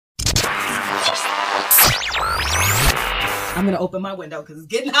I'm going to open my window because it's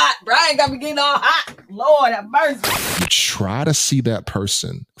getting hot. Bryan got me getting all hot. Lord have mercy. You try to see that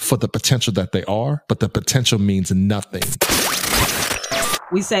person for the potential that they are, but the potential means nothing.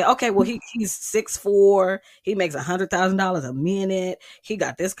 We say, okay, well, he's 6'4". He makes $100,000 a minute. He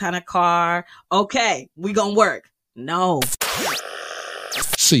got this kind of car. Okay, we gonna work. No.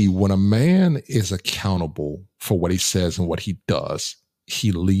 See, when a man is accountable for what he says and what he does,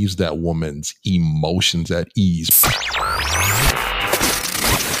 he leaves that woman's emotions at ease.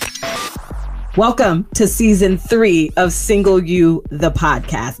 Welcome to season 3 of Single You, the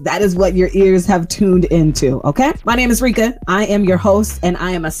podcast. That is what your ears have tuned into, okay? My name is Rika. I am your host, and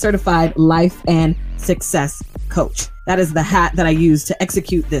I am a certified life and success coach. That is the hat that I use to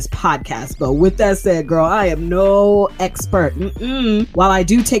execute this podcast. But with that said, girl, I am no expert. While I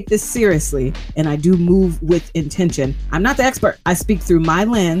do take this seriously and I do move with intention, I'm not the expert. I speak through my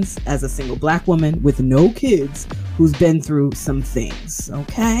lens as a single Black woman with no kids who's been through some things,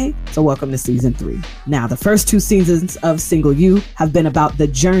 okay? So welcome to season 3. Now, the first 2 seasons of Single You have been about the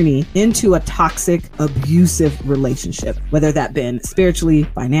journey into a toxic, abusive relationship, whether that been spiritually,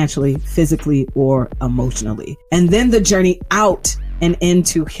 financially, physically, or emotionally. And then the journey out and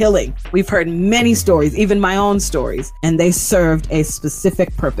into healing. We've heard many stories, even my own stories, and they served a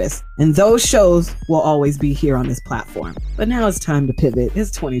specific purpose. And those shows will always be here on this platform. But now it's time to pivot. It's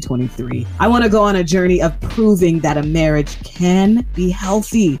 2023. I want to go on a journey of proving that a marriage can be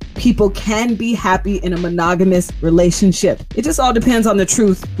healthy. People can be happy in a monogamous relationship. It just all depends on the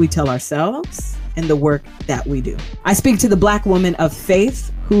truth we tell ourselves and the work that we do. I speak to the Black woman of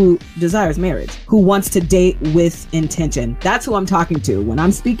faith who desires marriage, who wants to date with intention. That's who I'm talking to. When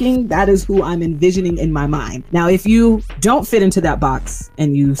I'm speaking, that is who I'm envisioning in my mind. Now, if you don't fit into that box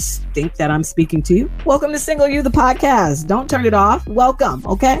and you think that I'm speaking to you, welcome to Single You, the podcast. Don't turn it off. Welcome,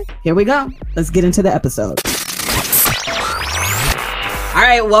 okay? Here we go. Let's get into the episode. All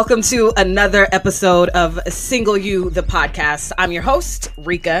right, welcome to another episode of Single You, the podcast. I'm your host,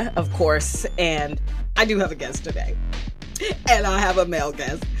 Rika, of course, and I do have a guest today. And I have a male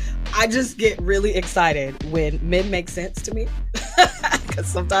guest. I just get really excited when men make sense to me because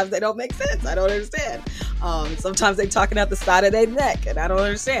sometimes they don't make sense. I don't understand. Sometimes they're talking out the side of their neck and I don't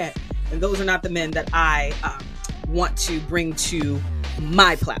understand. And those are not the men that I want to bring to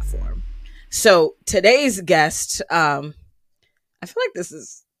my platform. So today's guest, I feel like this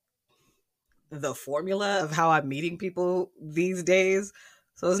is the formula of how I'm meeting people these days.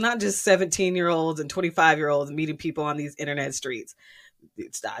 So it's not just 17-year-olds and 25-year-olds meeting people on these internet streets.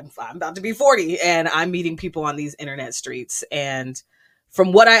 I'm about to be 40 and I'm meeting people on these internet streets. And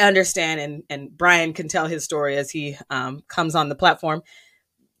from what I understand, and Bryan can tell his story as he comes on the platform,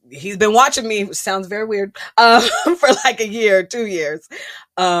 he's been watching me, which sounds very weird, for like a year, 2 years.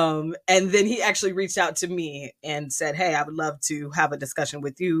 And then he actually reached out to me and said, hey, I would love to have a discussion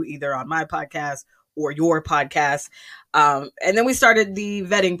with you either on my podcast or your podcast. And then we started the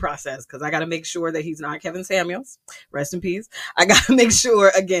vetting process because I got to make sure that he's not Kevin Samuels. Rest in peace. I got to make sure,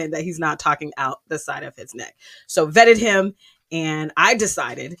 again, that he's not talking out the side of his neck. So vetted him. And I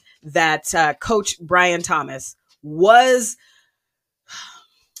decided that Coach Bryan Thomas was,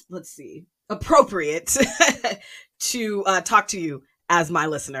 appropriate to talk to you as my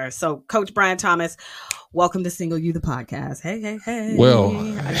listener. So Coach Bryan Thomas, welcome to Single You, the podcast. Hey. Well,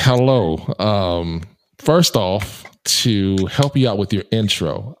 hello. First off, to help you out with your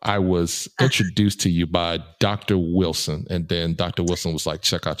intro, I was introduced to you by Dr. Wilson. And then Dr. Wilson was like,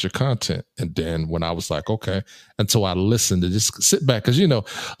 check out your content. And then when I was like, okay, until I listened to just sit back. Because,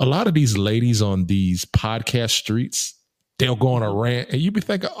 a lot of these ladies on these podcast streets, they'll go on a rant and you be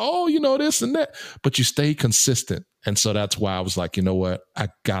thinking, oh, this and that. But you stay consistent. And so that's why I was like, you know what? I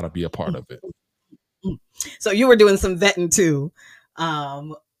got to be a part of it. So you were doing some vetting too.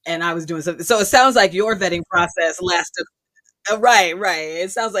 And I was doing something. So it sounds like your vetting process lasted. Right.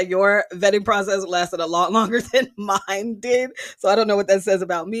 It sounds like your vetting process lasted a lot longer than mine did. So I don't know what that says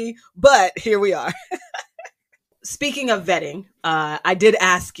about me, but here we are. Speaking of vetting, I did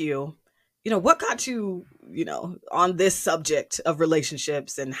ask you, what got you, on this subject of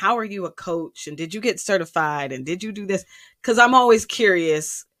relationships and how are you a coach and did you get certified and did you do this? Because I'm always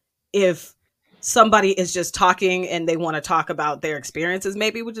curious if somebody is just talking and they want to talk about their experiences,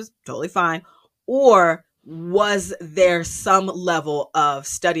 maybe, which is totally fine. Or was there some level of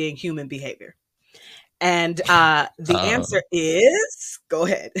studying human behavior? And the answer is, go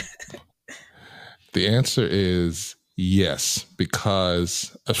ahead. The answer is yes,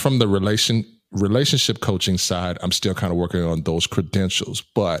 because from the relationship coaching side, I'm still kind of working on those credentials.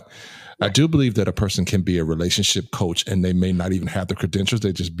 But I do believe that a person can be a relationship coach and they may not even have the credentials.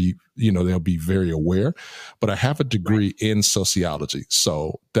 They just be, they'll be very aware. But I have a degree in sociology.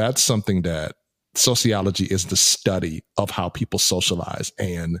 So that's something that sociology is the study of how people socialize.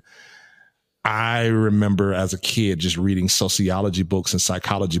 And I remember as a kid just reading sociology books and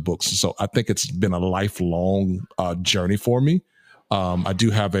psychology books. So I think it's been a lifelong journey for me. I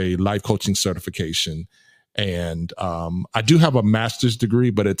do have a life coaching certification, and I do have a master's degree,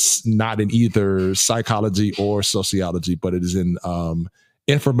 but it's not in either psychology or sociology, but it is in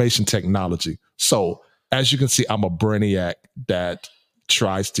information technology. So as you can see, I'm a brainiac that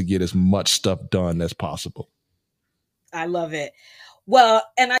tries to get as much stuff done as possible. I love it. Well,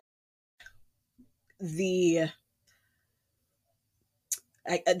 and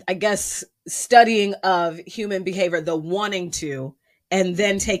I guess studying of human behavior, the wanting to, and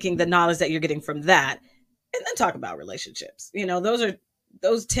then taking the knowledge that you're getting from that, and then talk about relationships.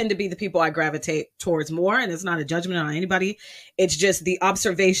 Those tend to be the people I gravitate towards more. And it's not a judgment on anybody. It's just the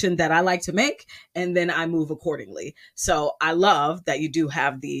observation that I like to make, and then I move accordingly. So I love that you do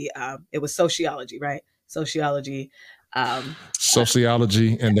have it was sociology, right? Sociology,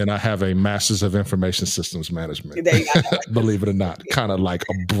 and then I have a master's of information systems management. There you go. Believe it or not, kind of like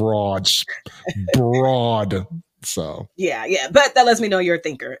a broad. So yeah, but that lets me know you're a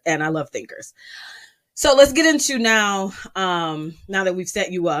thinker, and I love thinkers. So let's get into now that we've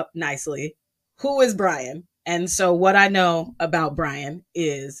set you up nicely, who is Bryan? And so what I know about Bryan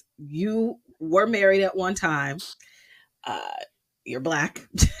is you were married at one time. You're black,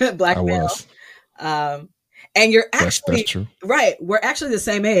 black I male. Was. And you're actually, that's true. Right. We're actually the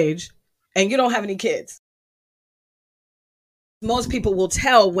same age, and you don't have any kids. Most people will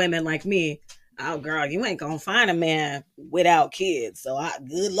tell women like me, oh girl, you ain't gonna find a man without kids. So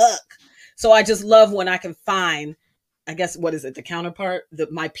good luck. So I just love when I can find, I guess, what is it? The counterpart,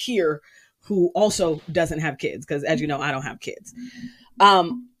 my peer who also doesn't have kids. Cause as you know, I don't have kids.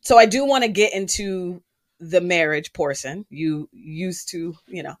 So I do want to get into the marriage portion. You used to,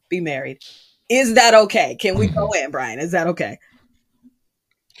 be married. Is that okay? Can we go in, Bryan? Is that okay?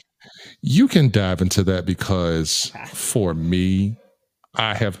 You can dive into that because for me,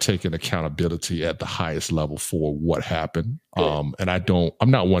 I have taken accountability at the highest level for what happened. And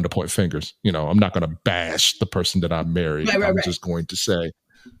I'm not one to point fingers. I'm not going to bash the person that I married. I'm just going to say,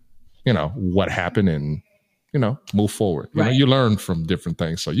 what happened and, move forward. You learn from different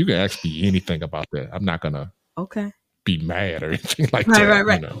things. So you can ask me anything about that. I'm not going to be mad or anything like that.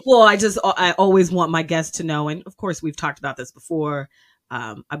 Right. Well, I always want my guests to know. And of course, we've talked about this before.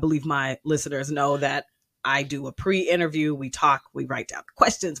 I believe my listeners know that I do a pre-interview. We talk, we write down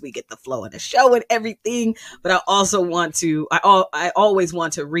questions, we get the flow of the show and everything. But I also I always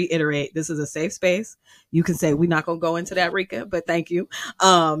want to reiterate, this is a safe space. You can say, we're not going to go into that, Rika, but thank you.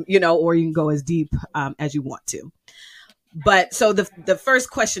 Or you can go as deep as you want to. But so the first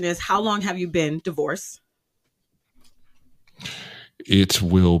question is, how long have you been divorced? It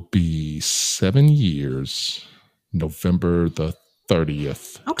will be 7 years, November the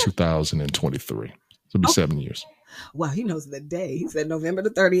 30th, 2023. It'll be 7 years. Wow, he knows the day. He said November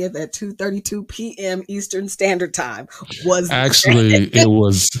the 30th at 2:32 p.m. Eastern Standard Time. It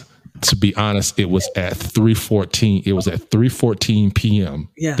was, to be honest, it was at 3:14. It was at 3:14 p.m.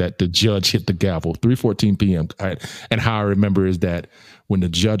 that the judge hit the gavel. 3:14 p.m. And how I remember is that when the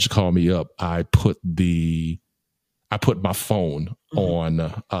judge called me up, I put my phone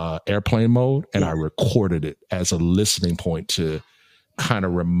on airplane mode, and I recorded it as a listening point to kind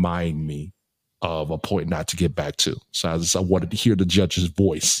of remind me of a point not to get back to. So I wanted to hear the judge's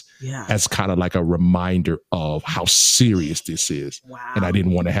voice as kind of like a reminder of how serious this is. Wow. And I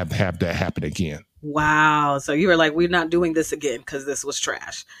didn't want to have that happen again. Wow. So you were like, we're not doing this again because this was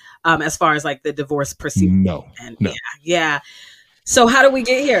trash. As far as like the divorce proceeding. No. Yeah. So how do we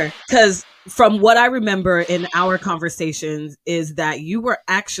get here? Because from what I remember in our conversations is that you were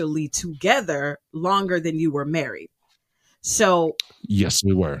actually together longer than you were married. So yes,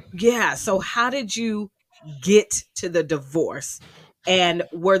 we were. Yeah. So how did you get to the divorce? And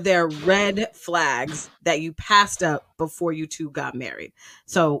were there red flags that you passed up before you two got married?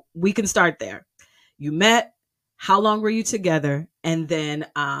 So we can start there. You met, how long were you together? And then,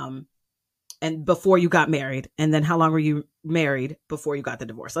 and before you got married, and then how long were you married before you got the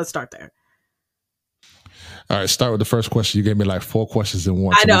divorce? Let's start there. All right, start with the first question. You gave me like 4 questions in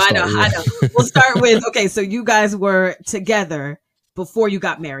one. I know. We'll start with, okay, so you guys were together before you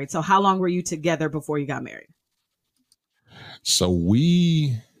got married. So how long were you together before you got married? So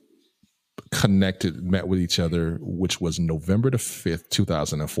we met with each other, which was November the 5th,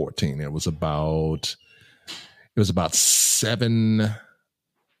 2014. It was about 7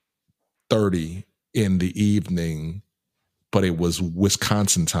 7:30 in the evening, but it was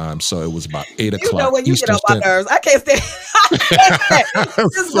Wisconsin time, so it was about 8 You know o'clock when you Eastern get on my Standard. nerves, I can't stand. I can't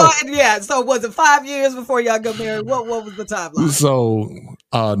stand. Just So- go ahead, yeah. So was it 5 years before y'all got married? What was the timeline? So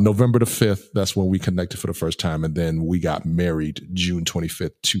November the 5th, that's when we connected for the first time. And then we got married June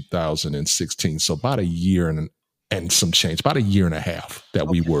 25th, 2016. So about a year and some change, about a year and a half that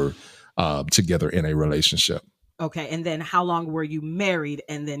we were together in a relationship. Okay, and then how long were you married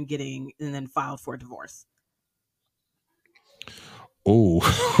and then filed for divorce? Oh,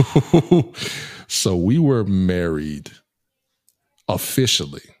 so we were married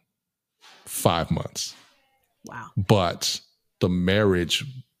officially 5 months. Wow. But the marriage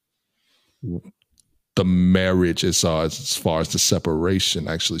as far as the separation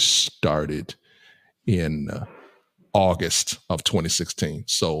actually started in August of 2016.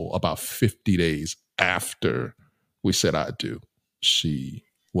 So about 50 days after we said I do, she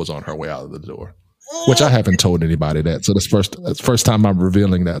was on her way out of the door. Which I haven't told anybody that. So that's first time I'm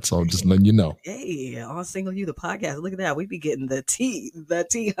revealing that. So I'm just letting you know. Hey, on Single You, the podcast. Look at that. We be getting the tea,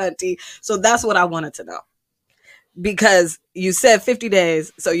 hunty. So that's what I wanted to know. Because you said 50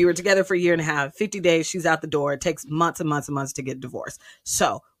 days. So you were together for a year and a half. 50 days, she's out the door. It takes months and months and months to get divorced.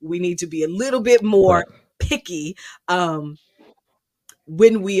 So we need to be a little bit more picky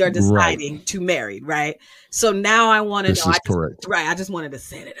when we are deciding to marry, right? So now I want to know. This is correct. Right. I just wanted to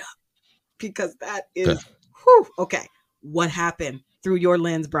set it up. Because that is, Okay. Okay. What happened through your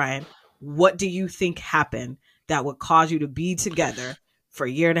lens, Bryan? What do you think happened that would cause you to be together for a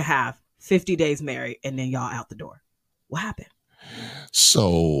year and a half, 50 days married, and then y'all out the door? What happened?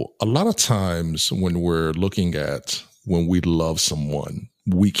 So a lot of times when we're looking at when we love someone,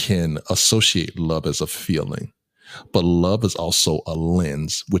 we can associate love as a feeling. But love is also a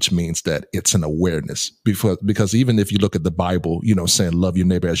lens, which means that it's an awareness. Because even if you look at the Bible, saying love your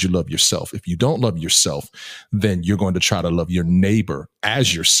neighbor as you love yourself. If you don't love yourself, then you're going to try to love your neighbor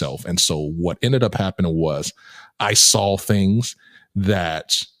as yourself. And so what ended up happening was I saw things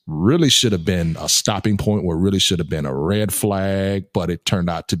that really should have been a stopping point, or really should have been a red flag, but it turned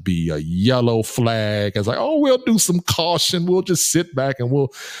out to be a yellow flag. I was like, oh, we'll do some caution. We'll just sit back and we'll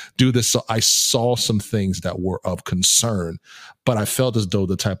do this. So I saw some things that were of concern, but I felt as though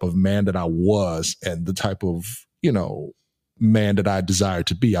the type of man that I was and the type of, man that I desired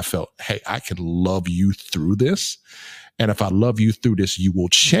to be, I felt, hey, I can love you through this. And if I love you through this, you will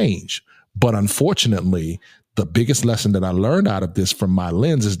change. But unfortunately, the biggest lesson that I learned out of this from my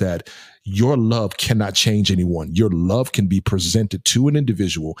lens is that your love cannot change anyone. Your love can be presented to an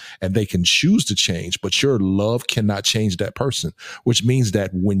individual and they can choose to change, but your love cannot change that person, which means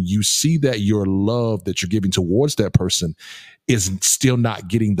that when you see that your love that you're giving towards that person is still not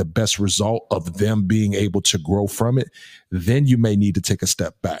getting the best result of them being able to grow from it, then you may need to take a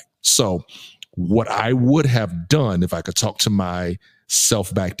step back. So what I would have done if I could talk to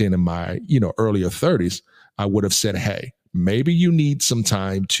myself back then in my, earlier 30s, I would have said, hey, maybe you need some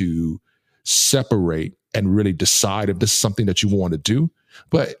time to separate and really decide if this is something that you want to do.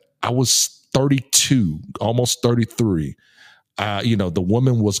 But I was 32, almost 33. The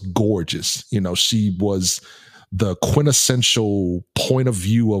woman was gorgeous. She was the quintessential point of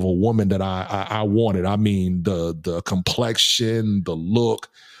view of a woman that I wanted. I mean, the complexion, the look,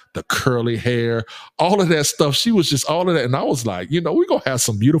 the curly hair, all of that stuff. She was just all of that. And I was like, we're going to have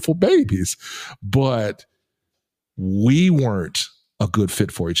some beautiful babies. But we weren't a good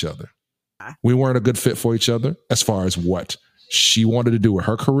fit for each other. We weren't a good fit for each other as far as what she wanted to do with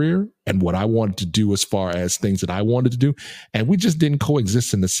her career and what I wanted to do as far as things that I wanted to do. And we just didn't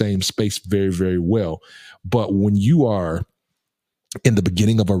coexist in the same space very, very well. But when you are in the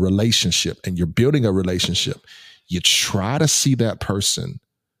beginning of a relationship and you're building a relationship, you try to see that person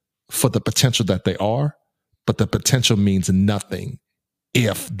for the potential that they are, but the potential means nothing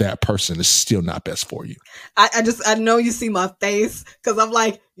if that person is still not best for you. I know you see my face because I'm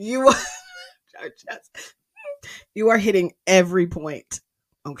like, you are hitting every point.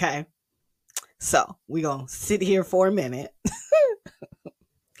 Okay. So we're going to sit here for a minute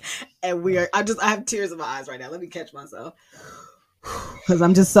and I have tears in my eyes right now. Let me catch myself because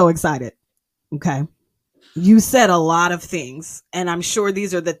I'm just so excited. Okay. You said a lot of things, and I'm sure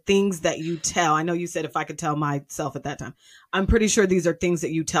these are the things that you tell. I know you said if I could tell myself at that time. I'm pretty sure these are things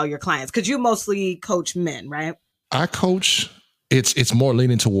that you tell your clients because you mostly coach men, right? I coach. It's more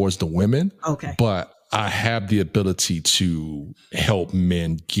leaning towards the women. Okay. But I have the ability to help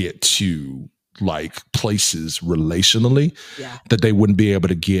men get to like places relationally that they wouldn't be able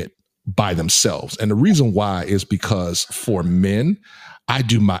to get by themselves. And the reason why is because for men, I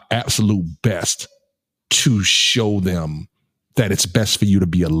do my absolute best to show them that it's best for you to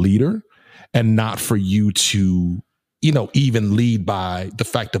be a leader and not for you to, even lead by the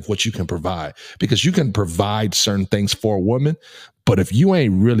fact of what you can provide, because you can provide certain things for a woman. But if you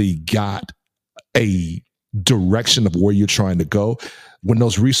ain't really got a direction of where you're trying to go, when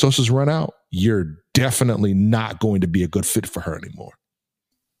those resources run out, you're definitely not going to be a good fit for her anymore.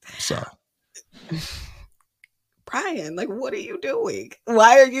 So, Bryan, like, what are you doing?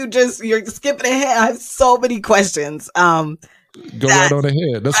 Why are you're skipping ahead? I have so many questions. Go right on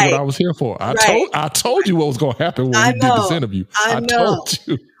ahead. That's right. What I was here for. I told you what was going to happen when we did this interview. I told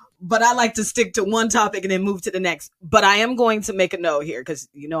you. But I like to stick to one topic and then move to the next. But I am going to make a note here because,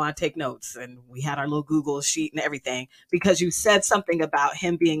 I take notes, and we had our little Google sheet and everything, because you said something about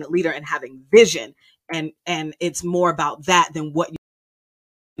him being a leader and having vision. And it's more about that than what you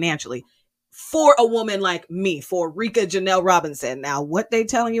financially. For a woman like me, for Rika Janelle Robinson. Now, what they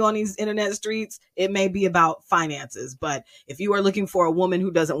telling you on these internet streets, it may be about finances. But if you are looking for a woman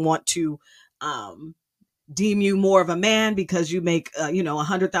who doesn't want to deem you more of a man because you make,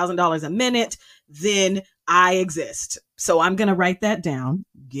 $100,000 a minute, then I exist. So I'm going to write that down.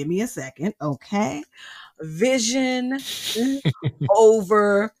 Give me a second. Okay. Vision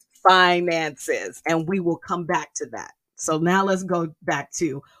over finances. And we will come back to that. So now let's go back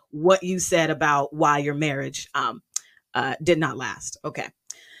to what you said about why your marriage did not last. Okay.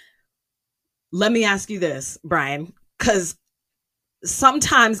 Let me ask you this, Bryan, because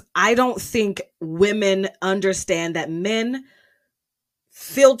sometimes I don't think women understand that men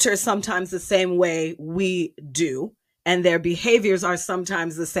filter sometimes the same way we do, and their behaviors are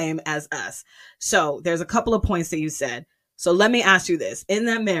sometimes the same as us. So there's a couple of points that you said. So let me ask you this. In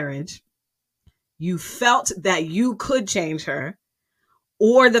that marriage, you felt that you could change her,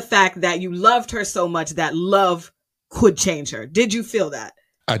 or the fact that you loved her so much that love could change her? Did you feel that?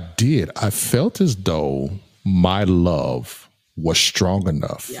 I did. I felt as though my love was strong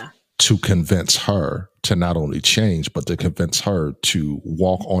enough to convince her to not only change, but to convince her to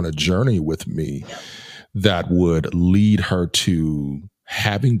walk on a journey with me that would lead her to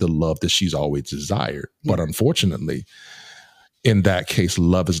having the love that she's always desired. But unfortunately, in that case,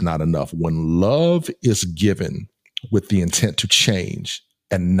 love is not enough. When love is given with the intent to change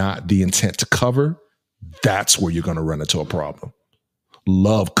and not the intent to cover, that's where you're going to run into a problem.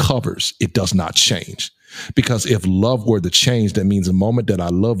 Love covers, it does not change. Because if love were to change, that means the moment that I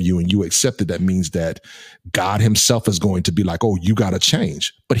love you and you accept it, that means that God himself is going to be like, oh, you got to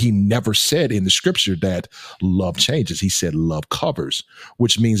change. But he never said in the scripture that love changes. He said love covers,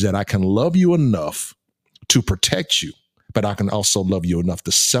 which means that I can love you enough to protect you, but I can also love you enough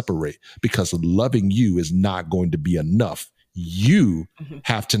to separate, because loving you is not going to be enough. You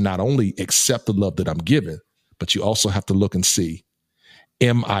have to not only accept the love that I'm giving, but you also have to look and see,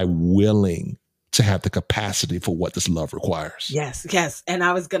 am I willing to have the capacity for what this love requires? Yes. And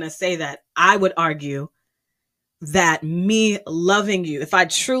I was going to say that I would argue that me loving you, if I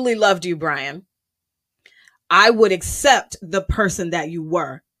truly loved you, Bryan, I would accept the person that you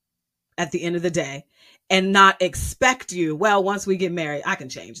were at the end of the day and not expect you, well, once we get married, I can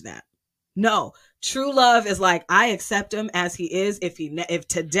change that. No, true love is like, I accept him as he is. If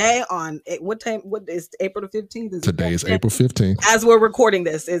today on what is April the 15th? Today is April 15th. As we're recording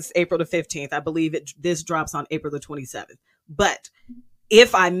this, it's April the 15th. I believe this drops on April the 27th. But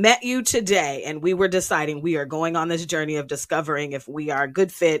if I met you today and we were deciding we are going on this journey of discovering if we are a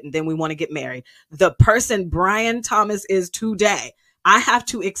good fit and then we want to get married, the person Bryan Thomas is today, I have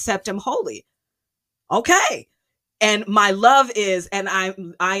to accept him wholly. Okay. And my love is, and I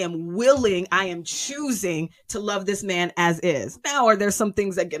am willing, I am choosing to love this man as is. Now, are there some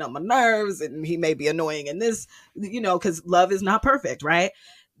things that get on my nerves and he may be annoying in this, because love is not perfect, right?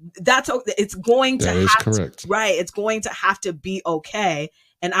 That's okay. It's going to it's going to have to be okay.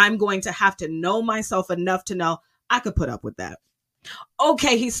 And I'm going to have to know myself enough to know I could put up with that.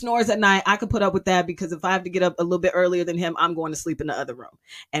 Okay, he snores at night. I could put up with that, because if I have to get up a little bit earlier than him, I'm going to sleep in the other room.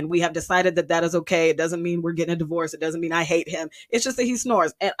 And we have decided that is okay. It doesn't mean we're getting a divorce. It doesn't mean I hate him. It's just that he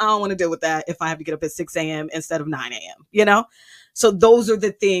snores, and I don't want to deal with that if I have to get up at 6 a.m. instead of 9 a.m., So those are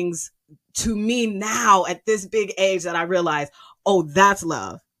the things to me now at this big age that I realize, oh, that's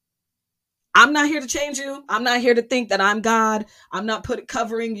love. I'm not here to change you. I'm not here to think that I'm God. I'm not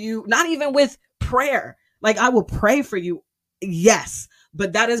covering you, not even with prayer. Like, I will pray for you. Yes,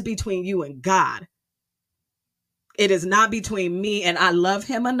 but that is between you and God. It is not between me, and I love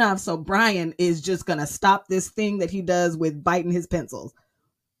him enough. So Bryan is just going to stop this thing that he does with biting his pencils.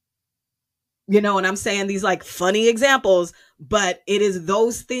 And I'm saying these like funny examples, but it is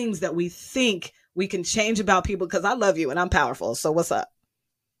those things that we think we can change about people, because I love you and I'm powerful. So what's up?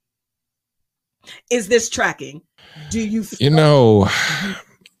 Is this tracking? Do you feel-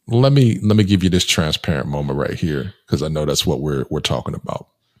 let me give you this transparent moment right here, because I know that's what we're talking about.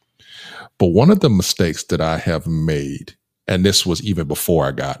 But one of the mistakes that I have made, and this was even before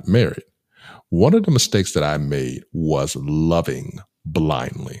I got married, one of the mistakes that I made was loving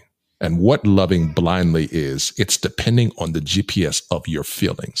blindly. And what loving blindly is, it's depending on the GPS of your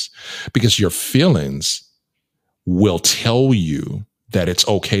feelings, because your feelings will tell you that it's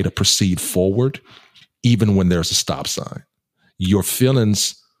okay to proceed forward even when there's a stop sign. Your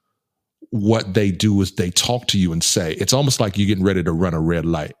feelings, what they do is they talk to you and say, it's almost like you're getting ready to run a red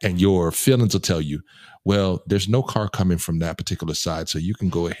light, and your feelings will tell you, well, there's no car coming from that particular side, so you can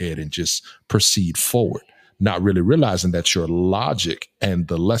go ahead and just proceed forward. Not really realizing that your logic and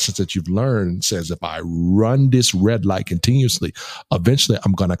the lessons that you've learned says, if I run this red light continuously, eventually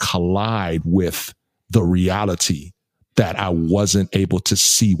I'm going to collide with the reality that I wasn't able to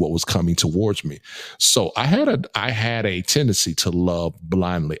see what was coming towards me. So I had a tendency to love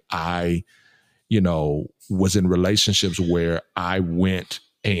blindly. I, was in relationships where I went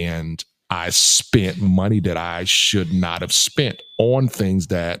and I spent money that I should not have spent on things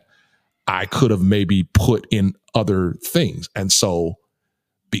that I could have maybe put in other things. And so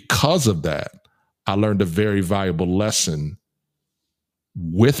because of that, I learned a very valuable lesson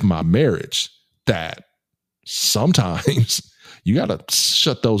with my marriage, that sometimes you got to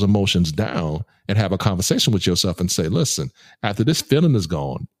shut those emotions down and have a conversation with yourself and say, listen, after this feeling is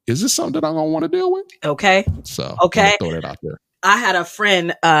gone, is this something that I'm going to want to deal with? Okay. So okay. Throw that out there. I had a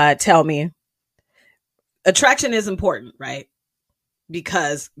friend tell me attraction is important, right?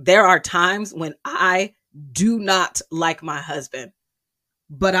 Because there are times when I do not like my husband,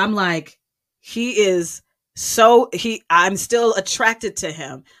 but I'm like, I'm still attracted to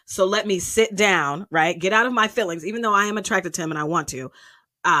him. So let me sit down, right? Get out of my feelings, even though I am attracted to him and I want to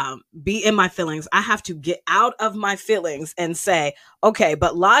be in my feelings. I have to get out of my feelings and say, okay,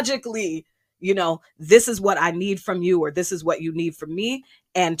 but logically, this is what I need from you, or this is what you need from me,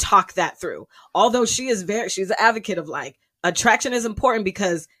 and talk that through. Although she's an advocate of like, attraction is important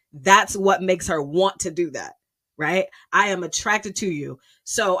because that's what makes her want to do that, right? I am attracted to you.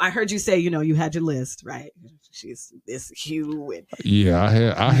 So I heard you say, you had your list, right? She's this Hugh. And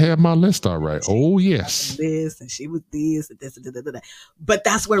yeah, I had my list all right. Oh, yes. This, and she was this, and this, and that. But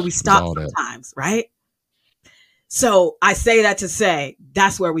that's where we stop sometimes, right? So I say that to say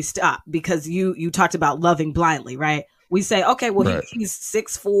that's where we stop, because you talked about loving blindly, right? We say, okay, well, right. He's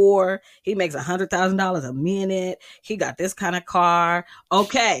 6'4", he makes $100,000 a minute, he got this kind of car.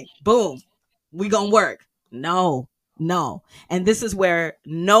 Okay, boom, we gonna work. No. And this is where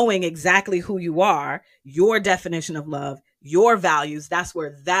knowing exactly who you are, your definition of love, your values, that's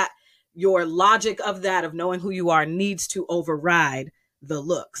where your logic of knowing who you are needs to override the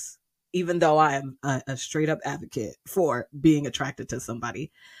looks, even though I am a straight up advocate for being attracted to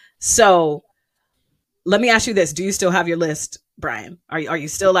somebody. So let me ask you this. Do you still have your list, Bryan? Are you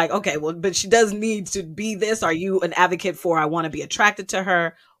still like, okay, well, but she does need to be this? Are you an advocate for, I want to be attracted to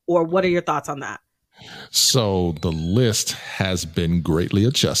her? Or what are your thoughts on that? So the list has been greatly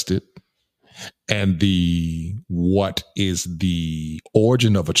adjusted, and what is the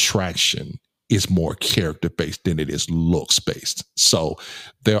origin of attraction is more character based than it is looks based. So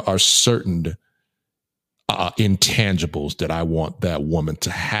there are certain intangibles that I want that woman to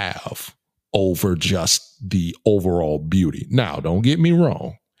have over just the overall beauty. Now, don't get me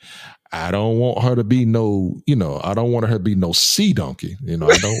wrong. I don't want her to be I don't want her to be no sea donkey. I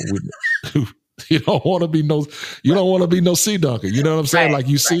don't. You don't want to be no sea donkey. You know what I'm saying? Right, like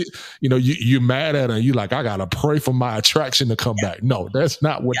you see, you're mad at her and you're like, I got to pray for my attraction to come back. No, that's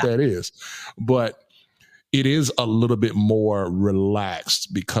not what that is. But it is a little bit more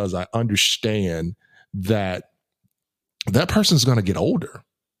relaxed, because I understand that person's going to get older.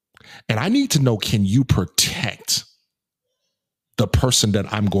 And I need to know, can you protect the person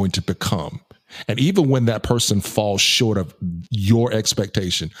that I'm going to become? And even when that person falls short of your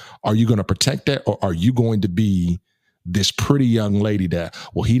expectation, are you going to protect that? Or are you going to be this pretty young lady that,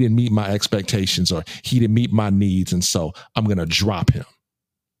 well, he didn't meet my expectations, or he didn't meet my needs, and so I'm going to drop him?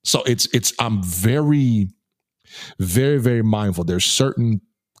 So I'm very, very, very mindful. There's certain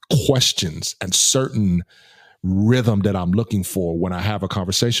questions and certain rhythm that I'm looking for when I have a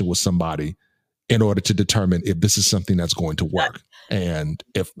conversation with somebody, in order to determine if this is something that's going to work. And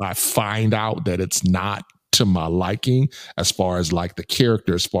if I find out that it's not to my liking, as far as like the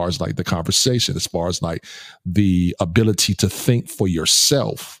character, as far as like the conversation, as far as like the ability to think for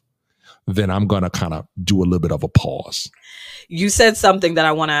yourself, then I'm going to kind of do a little bit of a pause. You said something that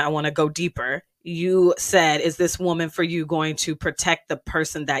I want to go deeper. You said, is this woman for you going to protect the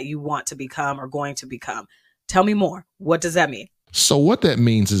person that you want to become or going to become? Tell me more. What does that mean? So what that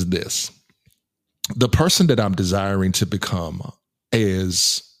means is this. The person that I'm desiring to become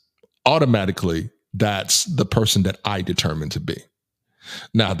is automatically, that's the person that I determined to be.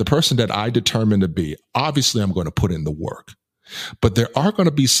 Now, the person that I determined to be, obviously I'm going to put in the work. But there are going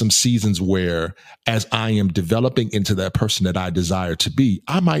to be some seasons where, as I am developing into that person that I desire to be,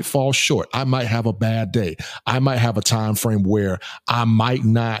 I might fall short. I might have a bad day. I might have a time frame where I might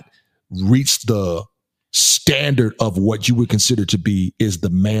not reach the standard of what you would consider to be is the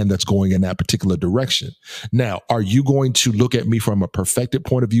man that's going in that particular direction. Now, are you going to look at me from a perfected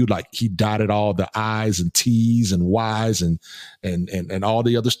point of view, like he dotted all the I's and T's and Y's and all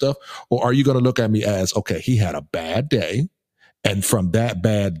the other stuff? Or are you going to look at me as, okay, he had a bad day, and from that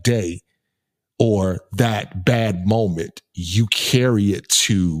bad day or that bad moment, you carry it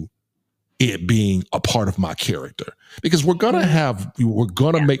to it being a part of my character? Because we're going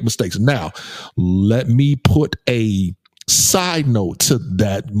to make mistakes. Now, let me put a side note to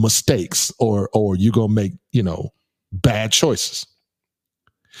that: mistakes, or you're going to make, bad choices.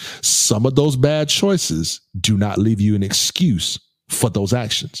 Some of those bad choices do not leave you an excuse for those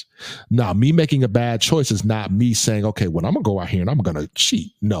actions. Now, me making a bad choice is not me saying, okay, well, I'm going to go out here and I'm going to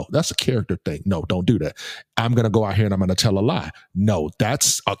cheat. No, that's a character thing. No, don't do that. I'm going to go out here and I'm going to tell a lie. No,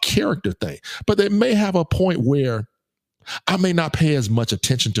 that's a character thing. But they may have a point where I may not pay as much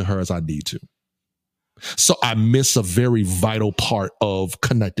attention to her as I need to. So I miss a very vital part of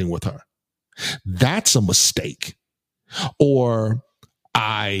connecting with her. That's a mistake. Or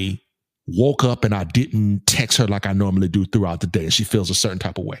I woke up and I didn't text her like I normally do throughout the day, and she feels a certain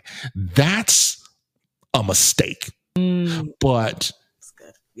type of way. That's a mistake. But That's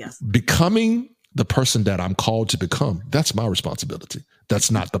good. Yes. Becoming the person that I'm called to become, that's my responsibility. That's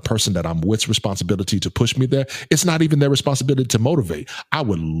not the person that I'm with's responsibility to push me there. It's not even their responsibility to motivate. I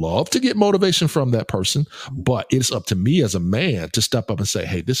would love to get motivation from that person, but it's up to me as a man to step up and say,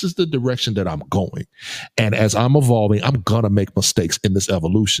 hey, this is the direction that I'm going. And as I'm evolving, I'm going to make mistakes in this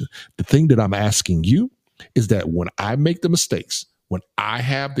evolution. The thing that I'm asking you is that when I make the mistakes, when I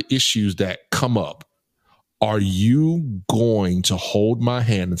have the issues that come up, are you going to hold my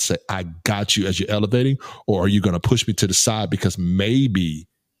hand and say, I got you as you're elevating? Or are you going to push me to the side because maybe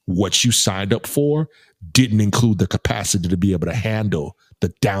what you signed up for didn't include the capacity to be able to handle the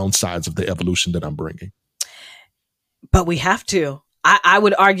downsides of the evolution that I'm bringing? But we have to. I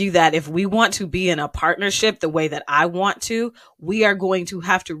would argue that if we want to be in a partnership the way that I want to, we are going to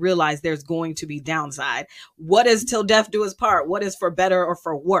have to realize there's going to be downside. What is till death do us part? What is for better or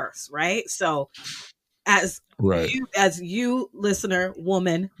for worse, right? So as you listener,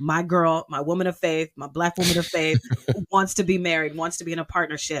 woman, my girl, my woman of faith, my Black woman of faith, who wants to be married, wants to be in a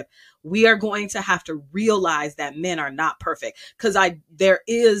partnership, we are going to have to realize that men are not perfect. Because there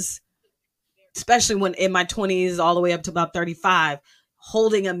is, especially when in my 20s all the way up to about 35,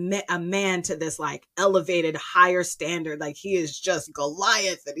 holding a man to this like elevated higher standard, like he is just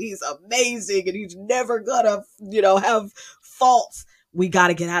Goliath and he's amazing and he's never gonna have faults. We got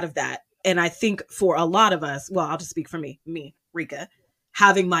to get out of that. And I think for a lot of us, well, I'll just speak for me, Rika,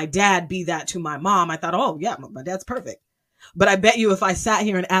 having my dad be that to my mom, I thought, oh yeah, my dad's perfect. But I bet you if I sat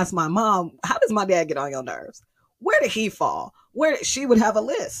here and asked my mom, how does my dad get on your nerves? Where did he fall? She would have a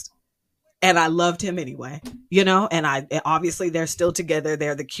list. And I loved him anyway, and obviously they're still together.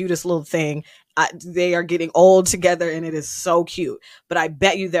 They're the cutest little thing. They are getting old together and it is so cute. But I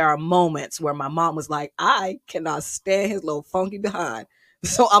bet you there are moments where my mom was like, I cannot stand his little funky behind.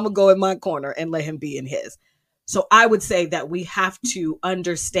 So I'm going to go in my corner and let him be in his. So I would say that we have to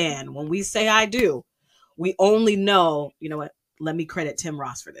understand when we say I do, we only know, you know what? Let me credit Tim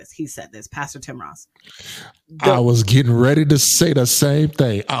Ross for this. He said this, Pastor Tim Ross. I was getting ready to say the same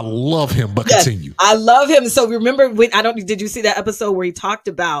thing. I love him, but yes, continue. I love him. So remember did you see that episode where he talked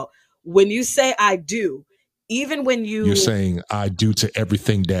about when you say I do, even when you're saying I do to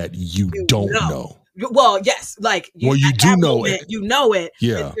everything that you don't know. Well, yes, like you do know moment, it. You know it.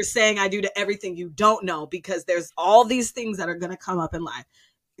 Yeah. You're saying I do to everything you don't know because there's all these things that are going to come up in life.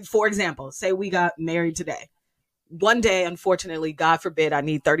 For example, say we got married today. One day, unfortunately, God forbid, I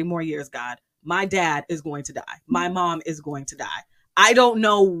need 30 more years, God. My dad is going to die. My mom is going to die. I don't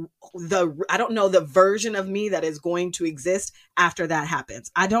know the version of me that is going to exist after that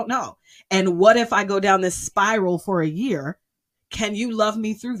happens. I don't know. And what if I go down this spiral for a year? Can you love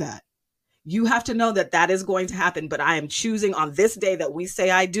me through that? You have to know that is going to happen, but I am choosing on this day that we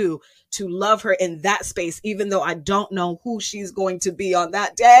say I do to love her in that space, even though I don't know who she's going to be on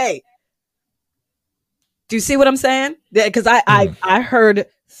that day. Do you see what I'm saying? Because I heard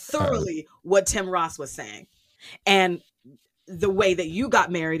thoroughly what Tim Ross was saying. And the way that you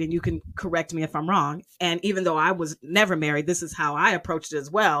got married, and you can correct me if I'm wrong. And even though I was never married, this is how I approached it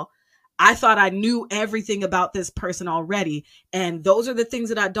as well. I thought I knew everything about this person already. And those are the things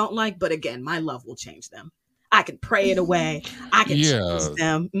that I don't like. But again, my love will change them. I can pray it away. I can change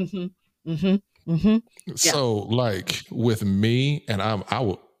them. Mm-hmm. Mm-hmm. Mm-hmm. So like with me, and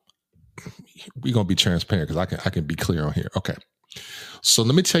we're going to be transparent because I can be clear on here. Okay. So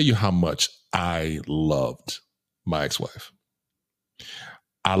let me tell you how much I loved my ex-wife.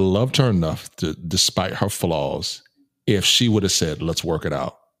 I loved her enough to, despite her flaws, if she would have said, let's work it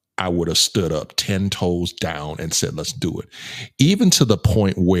out, I would have stood up 10 toes down and said, let's do it. Even to the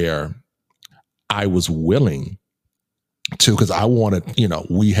point where I was willing to, because I wanted,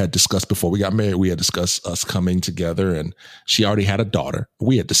 we had discussed before we got married, we had discussed us coming together, and she already had a daughter.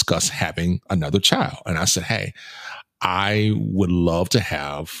 We had discussed having another child. And I said, hey, I would love to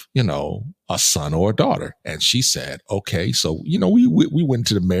have, a son or a daughter. And she said, okay. So, we went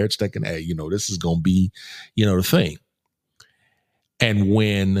to the marriage thinking, hey, this is going to be, the thing. And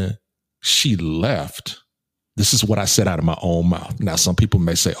when she left, this is what I said out of my own mouth. Now, some people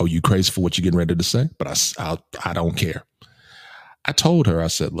may say, oh, you crazy for what you're getting ready to say? But I don't care. I told her, I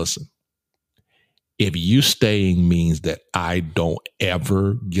said, listen, if you staying means that I don't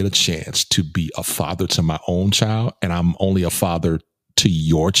ever get a chance to be a father to my own child, and I'm only a father to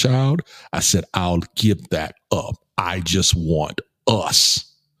your child, I said, I'll give that up. I just want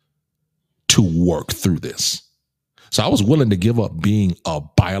us to work through this. So I was willing to give up being a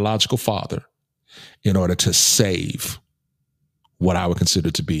biological father in order to save what I would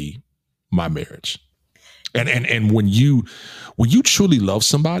consider to be my marriage. And when you truly love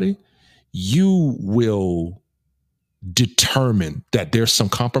somebody, you will determine that there's some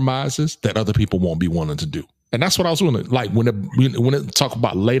compromises that other people won't be willing to do. And that's what I was willing to, like when it talk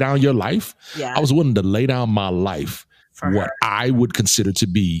about lay down your life, I was willing to lay down my life for what her. I would consider to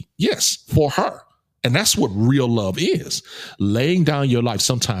be, yes, for her. And that's what real love is. Laying down your life,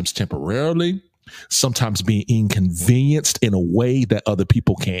 sometimes temporarily, sometimes being inconvenienced in a way that other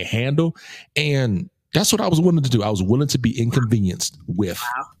people can't handle. And that's what I was willing to do. I was willing to be inconvenienced with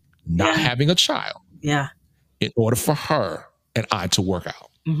not having a child. Yeah. In order for her and I to work out.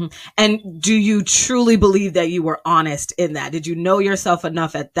 Mm-hmm. And do you truly believe that you were honest in that? Did you know yourself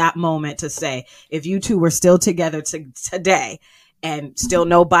enough at that moment to say, if you two were still together today and still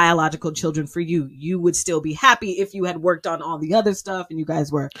no biological children for you, you would still be happy if you had worked on all the other stuff and you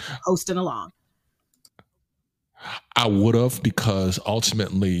guys were coasting along? I would have, because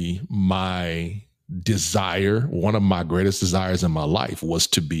ultimately my desire, one of my greatest desires in my life was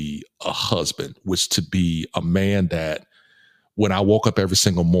to be a husband, was to be a man that when I woke up every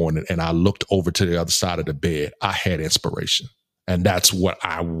single morning and I looked over to the other side of the bed, I had inspiration. And that's what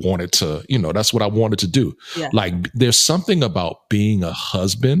I wanted to, that's what I wanted to do. Yeah. Like there's something about being a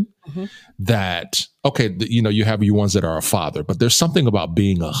husband that, okay, you have your ones that are a father, but there's something about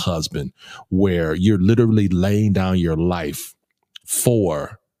being a husband where you're literally laying down your life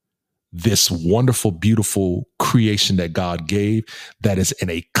for this wonderful, beautiful creation that God gave that is in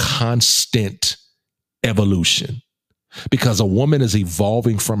a constant evolution. Because a woman is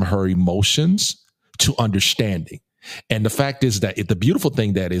evolving from her emotions to understanding. And the fact is that the beautiful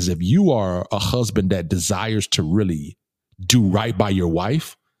thing that is, if you are a husband that desires to really do right by your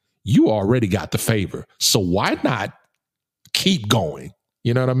wife, you already got the favor. So why not keep going?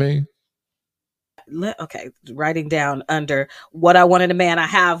 You know what I mean? Okay, writing down under what I want in a man. I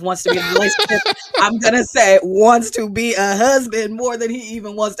have wants to be in a relationship. I'm going to say wants to be a husband more than he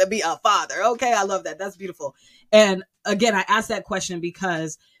even wants to be a father. Okay, I love that. That's beautiful. And again, I asked that question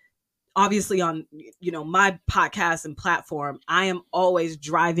because obviously on, my podcast and platform, I am always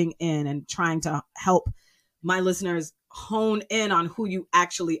driving in and trying to help my listeners hone in on who you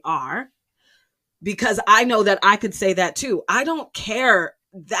actually are, because I know that I could say that too. I don't care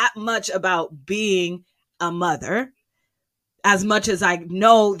that much about being a mother as much as I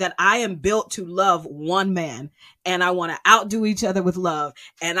know that I am built to love one man, and I want to outdo each other with love.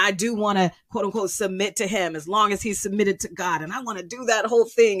 And I do want to, quote unquote, submit to him as long as he's submitted to God. And I want to do that whole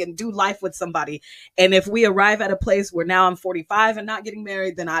thing and do life with somebody. And if we arrive at a place where now I'm 45 and not getting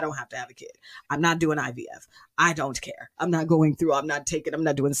married, then I don't have to have a kid. I'm not doing IVF. I don't care. I'm not going through, I'm not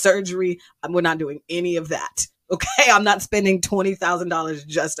doing surgery. We're not doing any of that. Okay, I'm not spending $20,000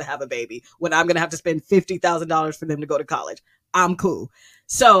 just to have a baby when I'm going to have to spend $50,000 for them to go to college. I'm cool.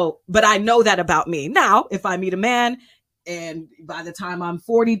 So, but I know that about me. Now, if I meet a man and by the time I'm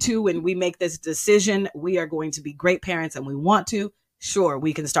 42 and we make this decision, we are going to be great parents and we want to, sure,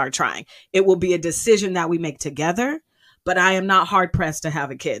 we can start trying. It will be a decision that we make together, but I am not hard pressed to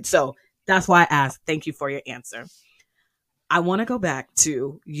have a kid. So that's why I asked. Thank you for your answer. I want to go back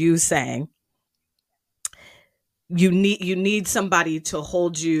to you saying you need somebody to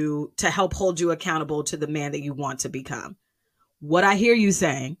help hold you accountable to the man that you want to become. What I hear you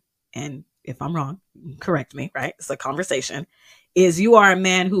saying, and if I'm wrong, correct me, right? It's a conversation, is you are a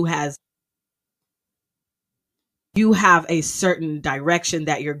man who you have a certain direction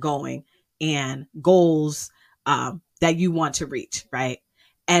that you're going and goals that you want to reach, right?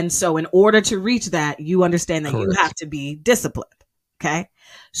 And so in order to reach that, you understand that you have to be disciplined. Okay.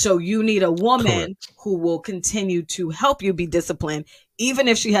 So you need a woman who will continue to help you be disciplined, even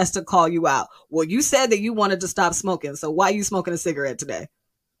if she has to call you out. Well, you said that you wanted to stop smoking. So why are you smoking a cigarette today?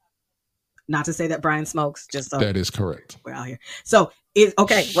 Not to say that Bryan smokes, just so that is correct. We're out here. So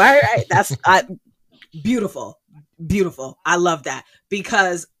okay. Right. That's beautiful. Beautiful. I love that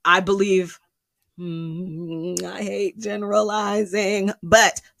because I believe, I hate generalizing,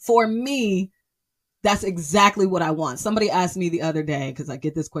 but for me, that's exactly what I want. Somebody asked me the other day, because I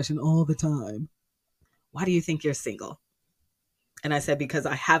get this question all the time, why do you think you're single? And I said, because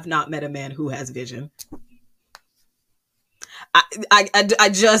I have not met a man who has vision. I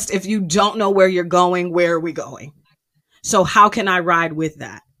just, if you don't know where you're going, where are we going? So how can I ride with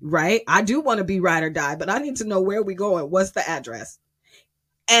that? Right? I do want to be ride or die, but I need to know where we going. What's the address?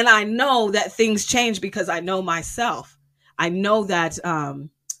 And I know that things change because I know myself. I know that,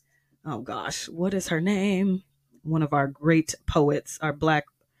 oh gosh, what is her name? One of our great poets, our Black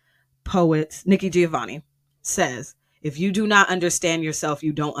poets, Nikki Giovanni, says, if you do not understand yourself,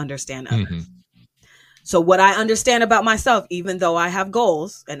 you don't understand others. Mm-hmm. So what I understand about myself, even though I have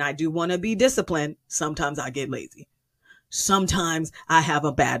goals and I do want to be disciplined, sometimes I get lazy. Sometimes I have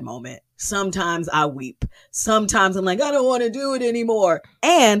a bad moment. Sometimes I weep. Sometimes I'm like, I don't want to do it anymore.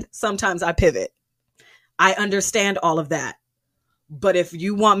 And sometimes I pivot. I understand all of that. But if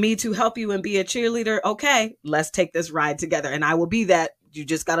you want me to help you and be a cheerleader, okay, let's take this ride together. And I will be that. You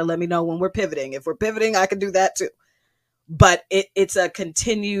just got to let me know when we're pivoting. If we're pivoting, I can do that too. But it's a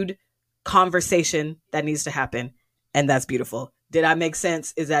continued conversation that needs to happen. And that's beautiful. Did I make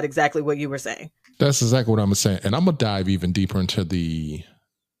sense? Is that exactly what you were saying? That's exactly what I'm saying. And I'm going to dive even deeper into the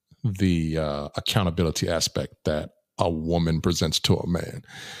accountability aspect that a woman presents to a man.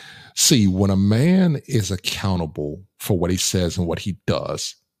 See, when a man is accountable for what he says and what he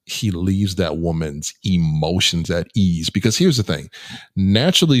does, he leaves that woman's emotions at ease. Because here's the thing,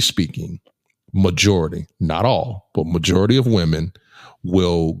 naturally speaking, majority, not all, but majority of women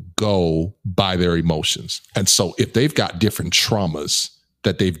will go by their emotions. And so if they've got different traumas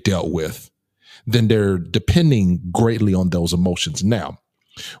that they've dealt with, then they're depending greatly on those emotions. Now,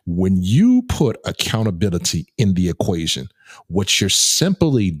 when you put accountability in the equation, what you're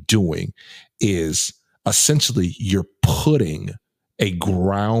simply doing is essentially you're putting a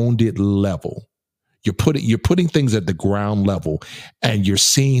grounded level. You're putting things at the ground level, and you're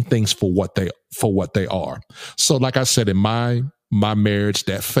seeing things for what they are. So, like I said, in my marriage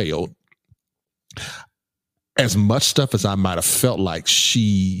that failed, as much stuff as I might have felt like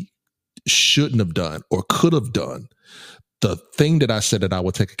she shouldn't have done or could have done, the thing that I said that I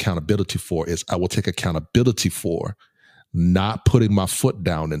would take accountability for is I will take accountability for not putting my foot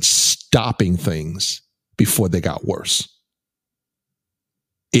down and stopping things before they got worse.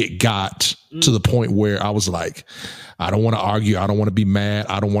 It got to the point where I was like, I don't want to argue. I don't want to be mad.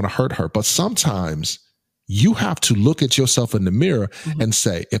 I don't want to hurt her. But sometimes you have to look at yourself in the mirror and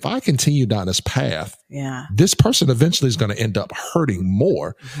say, if I continue down this path, this person eventually is going to end up hurting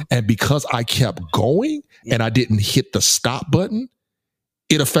more. And because I kept going and I didn't hit the stop button,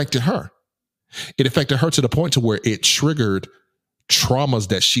 it affected her. It affected her to the point to where it triggered traumas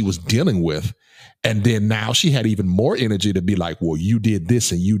that she was dealing with. And then now she had even more energy to be like, well, you did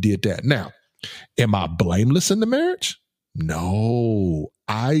this and you did that. Now, am I blameless in the marriage? No,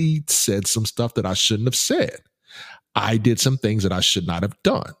 I said some stuff that I shouldn't have said. I did some things that I should not have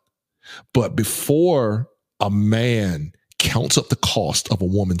done. But before a man counts up the cost of a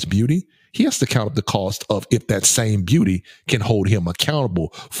woman's beauty, he has to count up the cost of if that same beauty can hold him accountable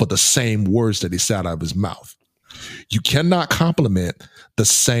for the same words that he said out of his mouth. You cannot compliment the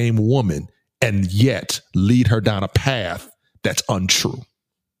same woman and yet lead her down a path that's untrue.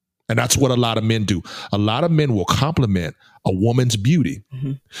 And that's what a lot of men do. A lot of men will compliment a woman's beauty,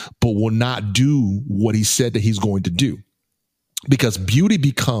 but will not do what he said that he's going to do. Because beauty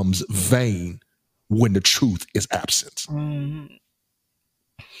becomes vain when the truth is absent. We're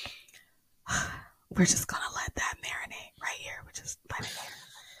just going to let that marinate right here. We're just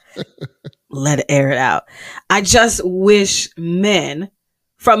let it air it out. I just wish men,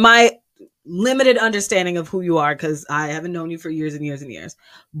 from my limited understanding of who you are, because I haven't known you for years and years and years,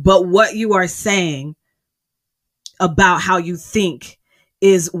 but what you are saying about how you think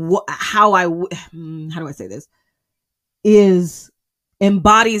is how do I say this, is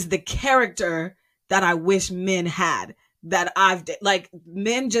embodies the character that I wish men had, that like,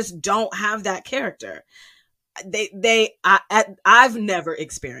 men just don't have that character. I've never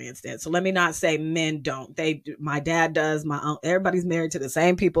experienced it. So let me not say men don't. My dad does, everybody's married to the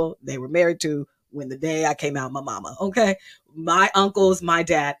same people they were married to when the day I came out my mama. Okay. My uncles, my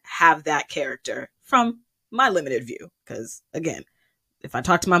dad have that character from my limited view. Cause again, if I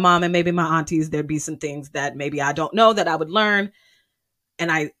talk to my mom and maybe my aunties, there'd be some things that maybe I don't know that I would learn.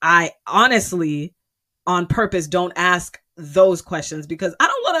 And I honestly, on purpose, don't ask those questions because I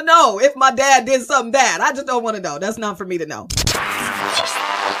don't want to know if my dad did something bad. I just don't want to know. That's not for me to know.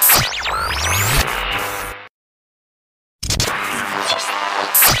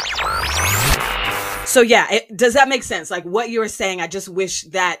 So yeah, does that make sense? Like what you were saying, I just wish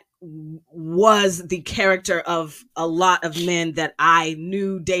that was the character of a lot of men that I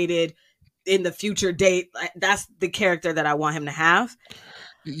knew, dated, in the future date. That's the character that I want him to have.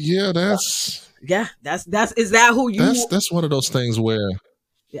 Yeah, is that who you? That's one of those things where,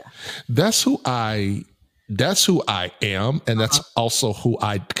 yeah, that's who I am, and that's also who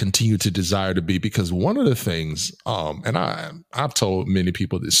I continue to desire to be. Because one of the things, and I've told many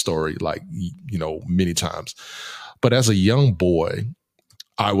people this story, like, you know, many times, but as a young boy,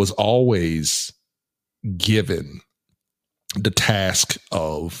 I was always given the task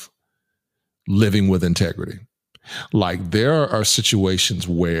of living with integrity. Like, there are situations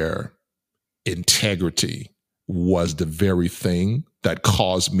where integrity was the very thing that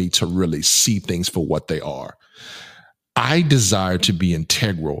caused me to really see things for what they are. I desire to be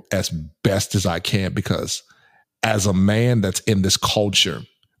integral as best as I can, because as a man that's in this culture,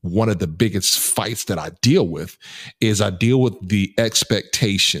 one of the biggest fights that I deal with is I deal with the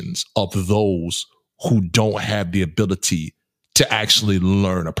expectations of those who don't have the ability to actually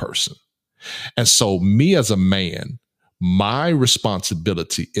learn a person. And so me as a man, my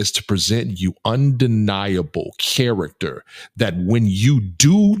responsibility is to present you undeniable character that when you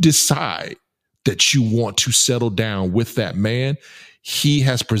do decide that you want to settle down with that man, he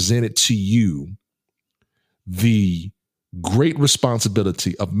has presented to you the great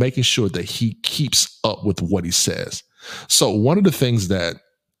responsibility of making sure that he keeps up with what he says. So one of the things that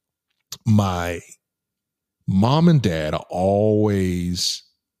my mom and dad always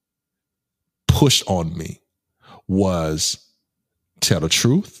pushed on me was tell the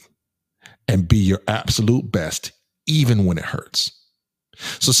truth and be your absolute best, even when it hurts.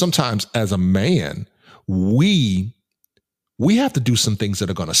 So sometimes as a man, we have to do some things that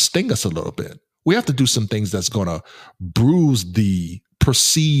are going to sting us a little bit. We have to do some things that's going to bruise the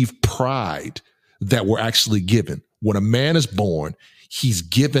perceived pride that we're actually given. When a man is born, he's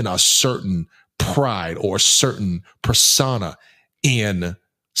given a certain pride or a certain persona in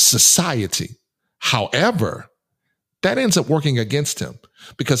society. However, that ends up working against him,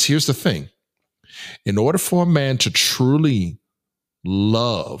 because here's the thing. In order for a man to truly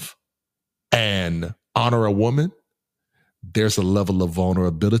love and honor a woman, there's a level of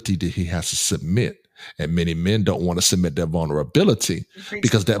vulnerability that he has to submit. And many men don't want to submit that vulnerability,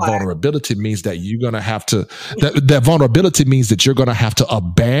 because that vulnerability means that you're going to have to, that vulnerability means that you're going to have to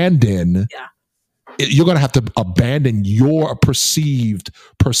abandon, you're going to have to abandon your perceived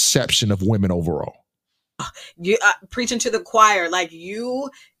perception of women overall. You preaching to the choir, like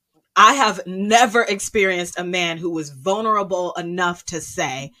I have never experienced a man who was vulnerable enough to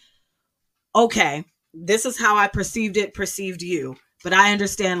say, okay, this is how I perceived you, but I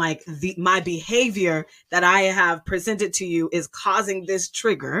understand like my behavior that I have presented to you is causing this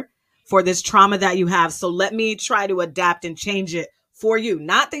trigger for this trauma that you have. So let me try to adapt and change it for you.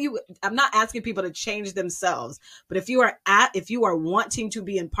 Not that I'm not asking people to change themselves, but if you are wanting to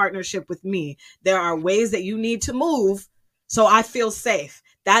be in partnership with me, there are ways that you need to move so I feel safe.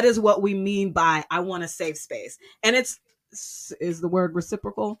 That is what we mean by I want a safe space. And is the word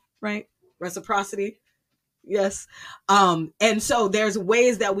reciprocal, right? Reciprocity. Yes. And so there's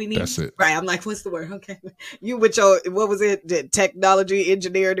ways that we need. That's it. Right. I'm like, what's the word? Okay. You with your, what was it? The technology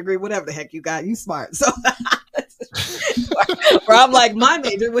engineer degree, whatever the heck you got, you smart. So or I'm like, my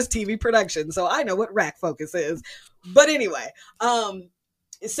major was TV production, so I know what rack focus is. But anyway,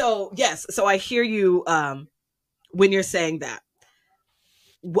 so yes, so I hear you when you're saying that.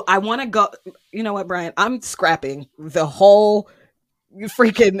 I want to go, you know what, Bryan, I'm scrapping the whole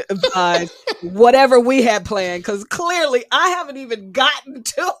freaking whatever we had planned, because clearly I haven't even gotten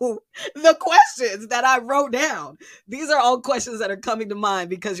to the questions that I wrote down. These are all questions that are coming to mind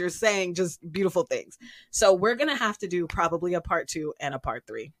because you're saying just beautiful things. So we're gonna have to do probably a part 2 and a part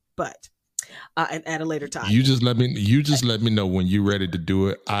 3, but and at a later time. You just let me know when you're ready to do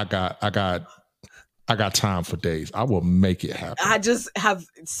it. I got time for days. I will make it happen. I just have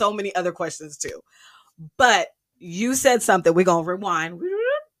so many other questions too. But you said something. We're going to rewind.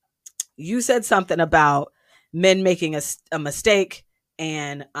 You said something about men making a mistake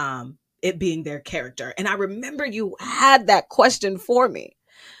and it being their character. And I remember you had that question for me.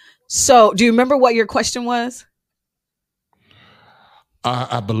 So do you remember what your question was?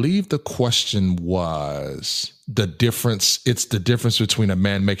 I believe the question was the difference. It's the difference between a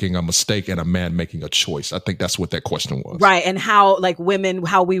man making a mistake and a man making a choice. I think that's what that question was. Right. And how, like, women,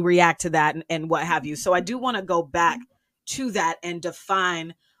 how we react to that and what have you. So I do want to go back to that and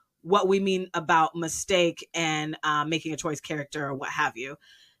define what we mean about mistake and making a choice, character, or what have you.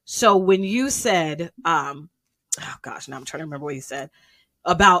 So when you said, oh gosh, now I'm trying to remember what you said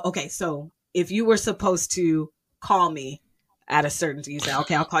about, okay, so if you were supposed to call me at a certain, you say,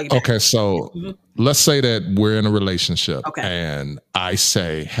 okay, I'll call you back. Okay, so let's say that we're in a relationship, okay, and I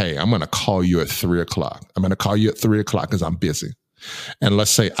say, hey, I'm going to call you at 3:00. I'm going to call you at 3:00 because I'm busy. And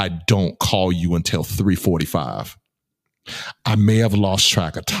let's say I don't call you until 3:45. I may have lost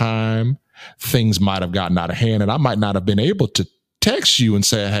track of time. Things might have gotten out of hand, and I might not have been able to text you and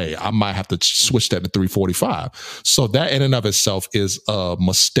say, hey, I might have to switch that to 3:45. So that in and of itself is a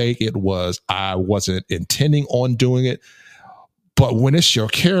mistake. I wasn't intending on doing it. But when it's your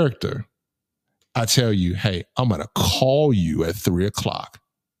character, I tell you, hey, I'm going to call you at 3:00.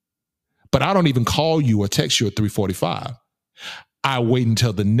 But I don't even call you or text you at 3:45. I wait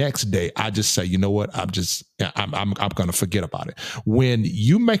until the next day. I just say, you know what? I'm going to forget about it. When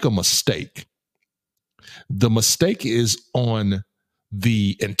you make a mistake, the mistake is on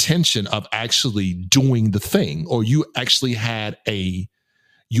the intention of actually doing the thing, or you actually had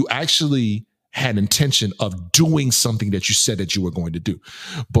intention of doing something that you said that you were going to do.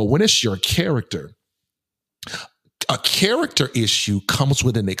 But when it's your character, a character issue comes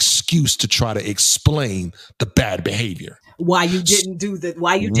with an excuse to try to explain the bad behavior. Why you didn't do that?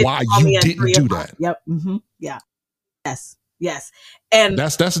 Why you didn't do that? Yep. Yeah. Yes. And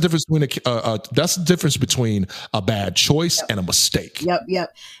that's the difference between that's the difference between a bad choice and a mistake.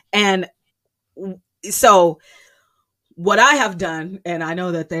 Yep. And so what I have done, and I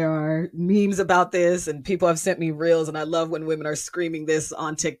know that there are memes about this and people have sent me reels, and I love when women are screaming this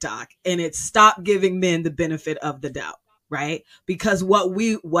on TikTok, and it's stop giving men the benefit of the doubt, right? Because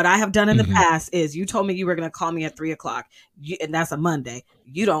what I have done in the past is you told me you were going to call me at 3:00 and that's a Monday.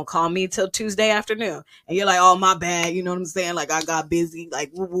 You don't call me till Tuesday afternoon and you're like, oh, my bad. You know what I'm saying? Like I got busy,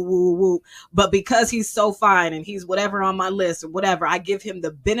 like woo, woo, woo, woo. But because he's so fine and he's whatever on my list or whatever, I give him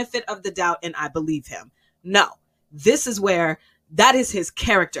the benefit of the doubt and I believe him. No. This is where that is his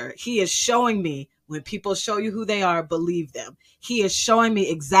character. He is showing me when people show you who they are, believe them. He is showing me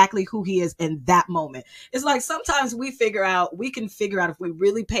exactly who he is in that moment. It's like sometimes we can figure out if we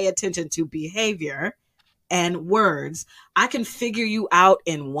really pay attention to behavior and words, I can figure you out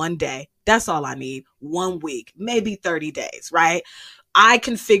in one day. That's all I need. 1 week, maybe 30 days, right? I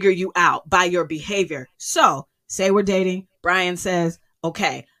can figure you out by your behavior. So say we're dating. Bryan says,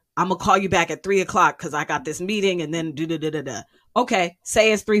 okay, I'm going to call you back at 3:00 because I got this meeting and then da-da-da-da-da. Okay,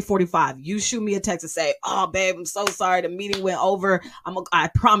 say it's 3:45. You shoot me a text and say, oh, babe, I'm so sorry. The meeting went over. I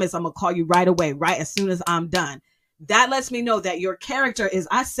promise I'm going to call you right away, right as soon as I'm done. That lets me know that your character is,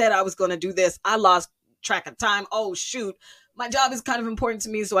 I said I was going to do this. I lost track of time. Oh, shoot. My job is kind of important to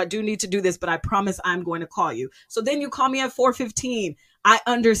me, so I do need to do this, but I promise I'm going to call you. So then you call me at 4:15. I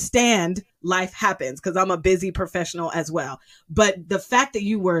understand life happens because I'm a busy professional as well. But the fact that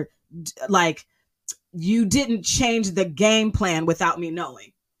you were like, you didn't change the game plan without me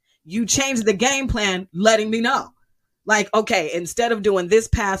knowing. You changed the game plan letting me know. Like, okay, instead of doing this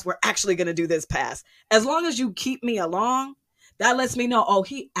pass, we're actually going to do this pass. As long as you keep me along, that lets me know, oh,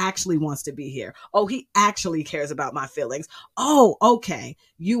 he actually wants to be here. Oh, he actually cares about my feelings. Oh, okay.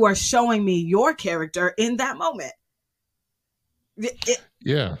 You are showing me your character in that moment.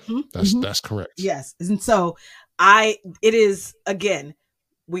 That's correct. Yes. And so it is, again,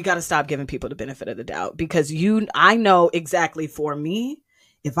 we got to stop giving people the benefit of the doubt because I know exactly for me,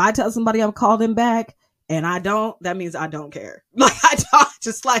 if I tell somebody I'll call them back and I don't, that means I don't care. Like I don't,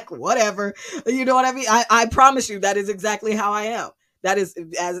 just like whatever, you know what I mean? I promise you that is exactly how I am. That is,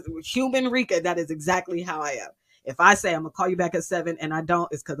 as human Rika, that is exactly how I am. If I say I'm gonna call you back at 7 and I don't,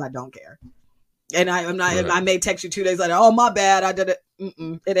 it's because I don't care. And I'm not. Right. I may text you 2 days later. Oh, my bad. I did it.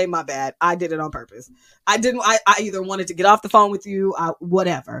 It ain't my bad. I did it on purpose. I didn't. I either wanted to get off the phone with you,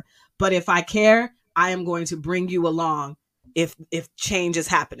 whatever. But if I care, I am going to bring you along. If change is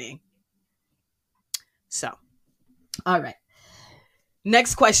happening. So, all right.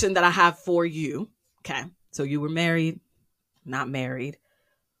 Next question that I have for you. Okay. So you were married, not married.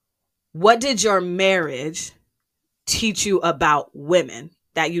 What did your marriage teach you about women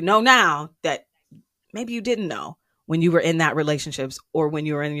that you know now that maybe you didn't know when you were in that relationships or when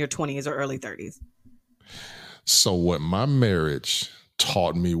you were in your 20s or early 30s? So what my marriage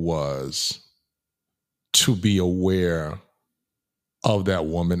taught me was to be aware of that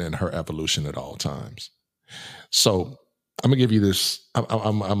woman and her evolution at all times. So I'm gonna give you this.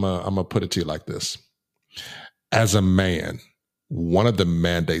 I'm gonna put it to you like this. As a man, one of the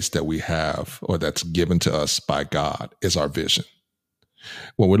mandates that we have, or that's given to us by God, is our vision.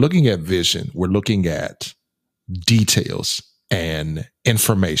 When we're looking at vision, we're looking at details and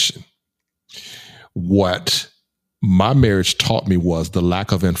information. What my marriage taught me was the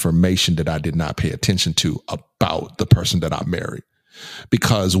lack of information that I did not pay attention to about the person that I married.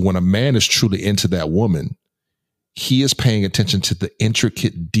 Because when a man is truly into that woman, he is paying attention to the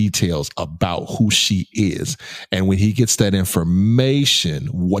intricate details about who she is. And when he gets that information,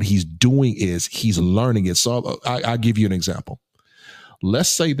 what he's doing is he's learning it. So I'll give you an example. Let's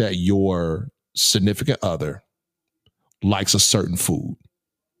say that your significant other likes a certain food.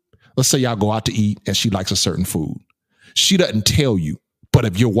 Let's say y'all go out to eat and she likes a certain food. She doesn't tell you, but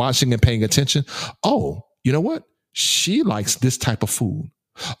if you're watching and paying attention, oh, you know what? She likes this type of food.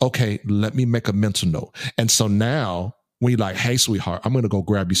 Okay, let me make a mental note. And so now when you're like, hey, sweetheart, I'm going to go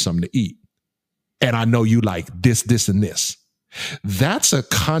grab you something to eat. And I know you like this, this, and this. That's a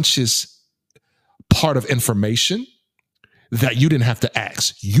conscious part of information that you didn't have to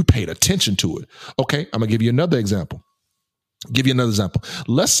ask. You paid attention to it. Okay, I'm going to give you another example.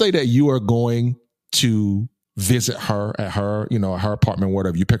 Let's say that you are going to visit her at her, her apartment,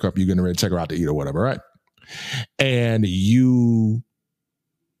 whatever. You pick her up, you're getting ready to take her out to eat or whatever, right? And you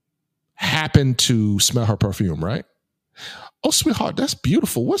happen to smell her perfume, right? Oh, sweetheart, that's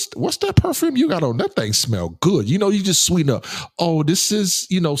beautiful. What's that perfume you got on? That thing smell good. You just sweeten up. Oh, this is,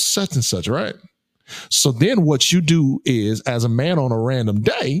 such and such, right? So then what you do is, as a man on a random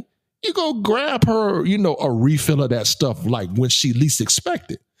day, you go grab her, a refill of that stuff like when she least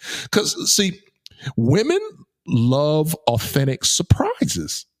expected. Because, see, women love authentic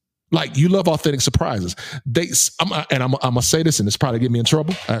surprises. Like, you love authentic surprises. I'm gonna say this, and it's probably get me in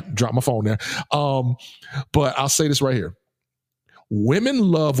trouble. I dropped my phone there. But I'll say this right here. Women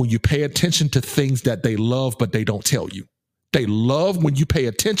love when you pay attention to things that they love, but they don't tell you. They love when you pay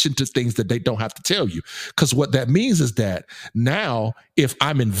attention to things that they don't have to tell you. Because what that means is that now, if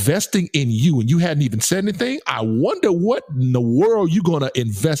I'm investing in you and you hadn't even said anything, I wonder what in the world you're going to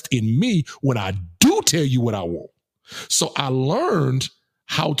invest in me when I do tell you what I want. So I learned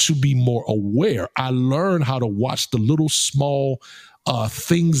how to be more aware. I learned how to watch the little small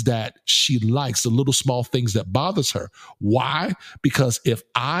things that she likes, the little small things that bothers her. Why? Because if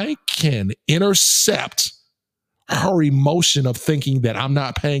I can intercept her emotion of thinking that I'm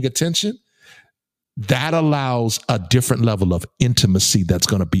not paying attention, that allows a different level of intimacy that's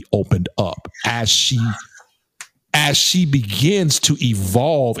going to be opened up as she begins to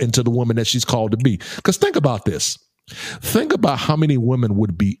evolve into the woman that she's called to be. Because think about this. Think about how many women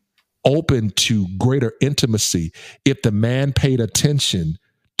would be open to greater intimacy if the man paid attention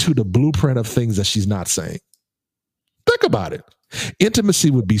to the blueprint of things that she's not saying. Think about it.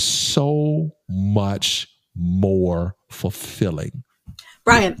 Intimacy would be so much more fulfilling.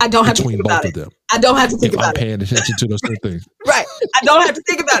 Bryan, I don't have to think about it. I don't have to think about it. If I'm paying attention to those two things. Right. I don't have to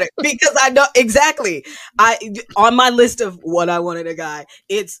think about it because I know exactly. On my list of what I want in a guy,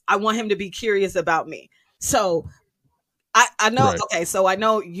 I want him to be curious about me. So I know, right. Okay, so I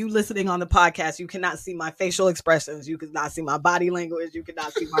know you listening on the podcast, you cannot see my facial expressions. You cannot see my body language. You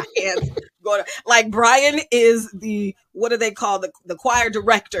cannot see my hands going. Like, Bryan is what do they call the choir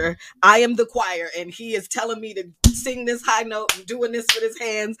director? I am the choir, and he is telling me to sing this high note and doing this with his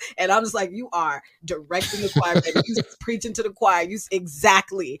hands. And I'm just like, you are directing the choir, and you preaching to the choir.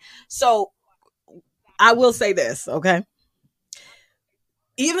 Exactly. So I will say this, okay?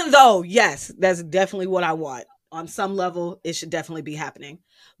 Even though, yes, that's definitely what I want. On some level, it should definitely be happening.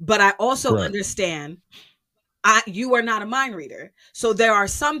 But I also understand you are not a mind reader. So there are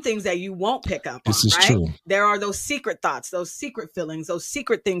some things that you won't pick up on, right? True. There are those secret thoughts, those secret feelings, those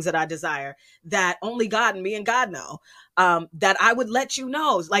secret things that I desire that only God and me and God know, that I would let you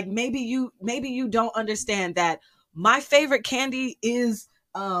know. Like, maybe you don't understand that my favorite candy is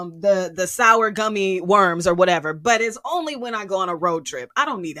the sour gummy worms or whatever, but it's only when I go on a road trip. I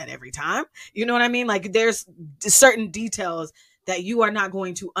don't need that every time. You know what I mean? Like, there's certain details that you are not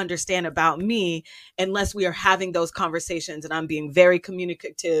going to understand about me unless we are having those conversations and I'm being very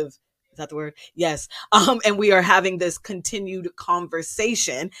communicative Is that the word? Yes. And we are having this continued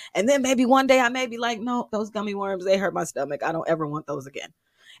conversation. And then maybe one day I may be like, no, those gummy worms, they hurt my stomach. I don't ever want those again.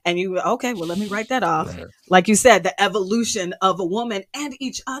 And you, okay, well, let me write that off. Right. Like you said, the evolution of a woman and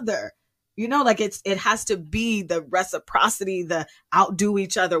each other. You know, like it has to be the reciprocity, the outdo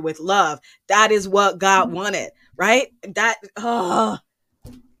each other with love. That is what God wanted, right? That, I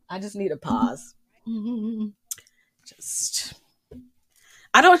just need a pause. Just,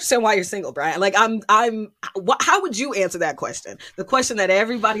 I don't understand why you're single, Bryan. Like how would you answer that question? The question that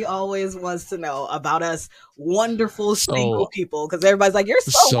everybody always wants to know about us wonderful single people. Cause everybody's like, you're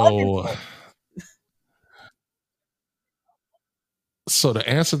so wonderful. So to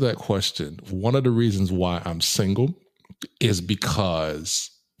answer that question, one of the reasons why I'm single is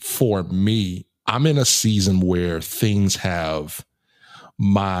because for me, I'm in a season where things have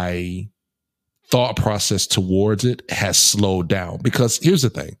my thought process towards it has slowed down. Because here's the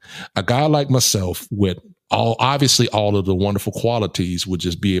thing, a guy like myself with obviously all of the wonderful qualities would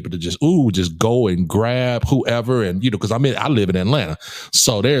just be able to just go and grab whoever. And, because I live in Atlanta.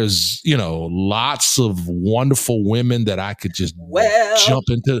 So there's, lots of wonderful women that I could just jump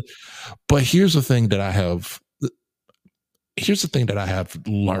into. But here's the thing that I have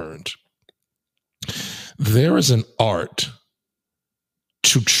learned. There is an art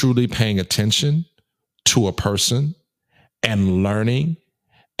to truly paying attention to a person and learning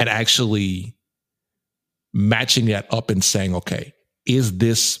and actually matching that up and saying, okay, is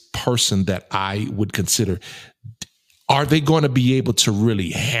this person that I would consider, are they going to be able to really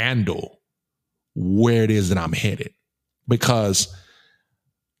handle where it is that I'm headed? Because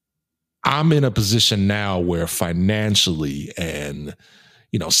I'm in a position now where financially and,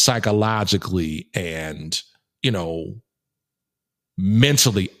 psychologically and,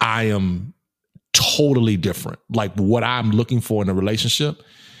 mentally, I am totally different. Like what I'm looking for in a relationship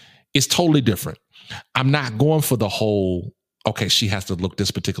is totally different. I'm not going for the whole, okay, she has to look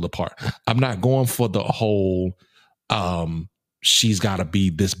this particular part. I'm not going for the whole, she's got to be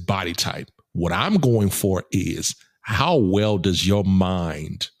this body type. What I'm going for is how well does your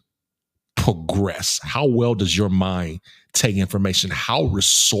mind progress? How well does your mind take information? How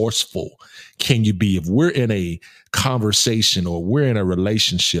resourceful can you be? If we're in a conversation or we're in a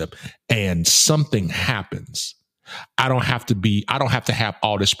relationship and something happens, I don't have to have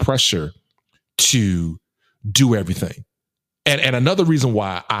all this pressure to do everything. And another reason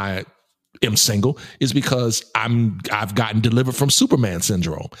why I am single is because I've gotten delivered from Superman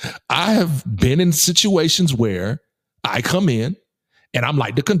syndrome. I have been in situations where I come in and I'm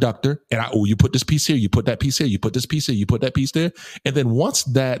like the conductor and you put this piece here, you put that piece here, you put this piece here, you put that piece there. And then once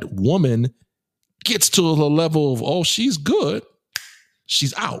that woman gets to the level of, she's good,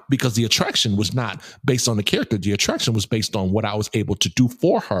 she's out, because the attraction was not based on the character. The attraction was based on what I was able to do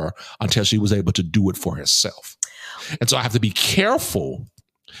for her until she was able to do it for herself. And so I have to be careful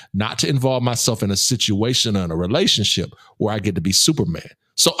not to involve myself in a situation or in a relationship where I get to be Superman.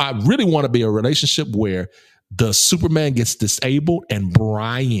 So I really want to be in a relationship where the Superman gets disabled and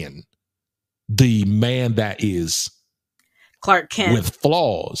Bryan, the man that is Clark Kent with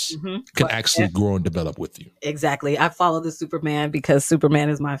flaws, can actually grow and develop with you. Exactly. I follow the Superman because Superman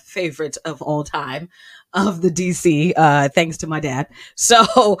is my favorite of all time of the DC, thanks to my dad.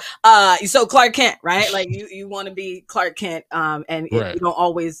 So Clark Kent, right? Like you want to be Clark Kent, and right. You don't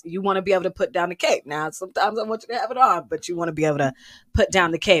always, you want to be able to put down the cape. Now, sometimes I want you to have it on, but you want to be able to put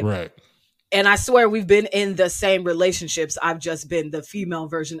down the cape. Right. And I swear we've been in the same relationships. I've just been the female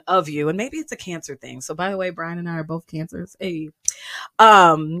version of you. And maybe it's a Cancer thing. So by the way, Bryan and I are both Cancers. Hey,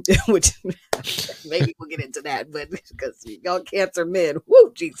 which maybe we'll get into that, but because y'all Cancer men,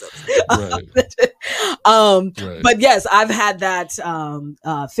 woo, Jesus. Right. Right. But yes, I've had that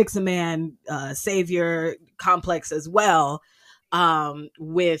fix a man savior complex as well.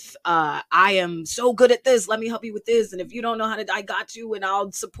 With I am so good at this, let me help you with this, and if you don't know how to, I got you, and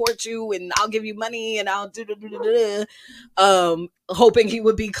I'll support you, and I'll give you money, and I'll hoping he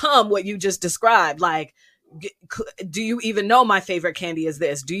would become what you just described. Like, do you even know my favorite candy is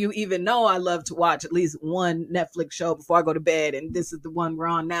this? Do you even know I love to watch at least one Netflix show before I go to bed, and this is the one we're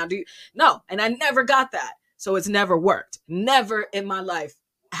on now? No, and I never got that, so it's never worked. Never in my life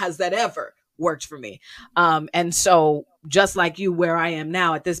has that ever worked for me. And so just like you, where I am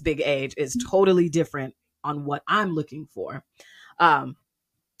now at this big age is totally different on what I'm looking for. Now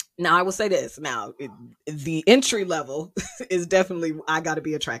I will say this, the entry level is definitely, I got to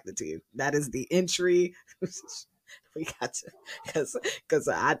be attracted to you. That is the entry. We got to, because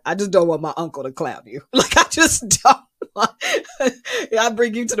I just don't want my uncle to clown you. Like, I just don't. I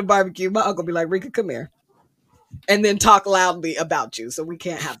bring you to the barbecue. My uncle be like, Rika, come here. and then talk loudly about you. So we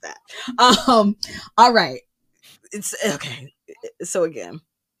can't have that. All right. It's okay. So again,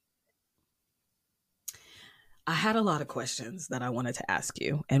 I had a lot of questions that I wanted to ask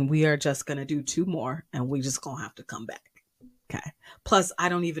you, and we are just going to do 2 more, and we just going to have to come back. Okay. Plus, I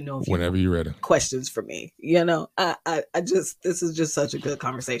don't even know if whenever you're ready. Questions for me. I just, this is just such a good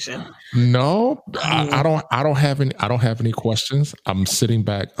conversation. No, I don't have any questions. I'm sitting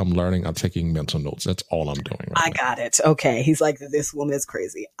back. I'm learning. I'm taking mental notes. That's all I'm doing. I got it. Okay. He's like, this woman is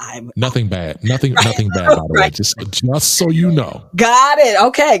crazy. Nothing bad. Nothing bad, by the way. Just so you know. Got it.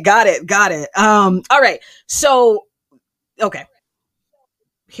 Okay. Got it. All right. So, okay.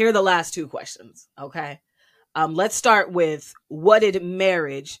 Here are the last 2 questions. Okay. Let's start with, what did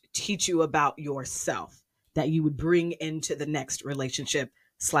marriage teach you about yourself that you would bring into the next relationship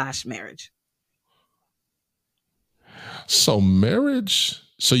 / marriage? So marriage.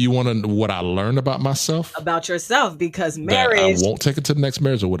 So you want to know what I learned about myself? About yourself, because marriage. That I won't take it to the next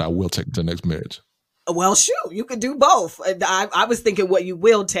marriage, or what I will take it to the next marriage? Well, shoot, you could do both. I was thinking what you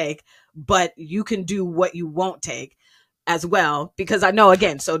will take, but you can do what you won't take as well, because I know,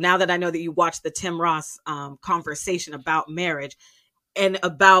 again, so now that I know that you watched the Tim Ross conversation about marriage, and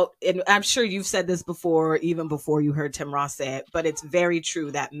I'm sure you've said this before, even before you heard Tim Ross say it, but it's very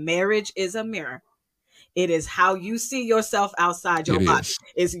true that marriage is a mirror. It is how you see yourself outside your body.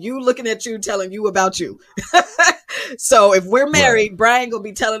 It's you looking at you, telling you about you. So if we're married, right, Bryan will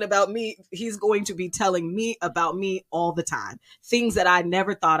be telling about me. He's going to be telling me about me all the time. Things that I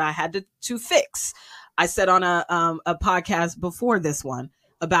never thought I had to fix. I said on a podcast before this one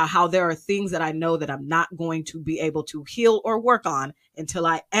about how there are things that I know that I'm not going to be able to heal or work on until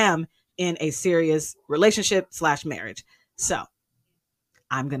I am in a serious relationship / marriage. So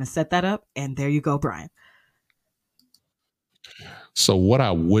I'm going to set that up. And there you go, Bryan. So what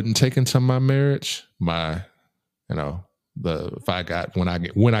I wouldn't take into my marriage, when I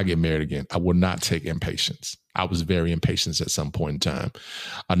get married again, I will not take impatience. I was very impatient at some point in time.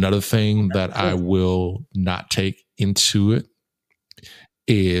 Another thing that I will not take into it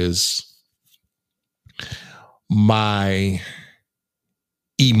is my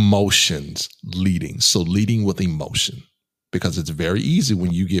emotions leading. So leading with emotion, because it's very easy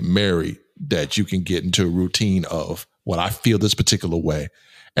when you get married that you can get into a routine of, well, I feel this particular way,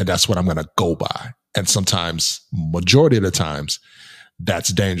 and that's what I'm going to go by. And sometimes, majority of the times,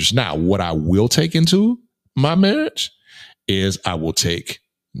 that's dangerous. Now, what I will take into my marriage is I will take,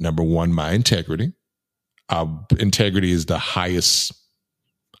 number one, my integrity. Integrity is the highest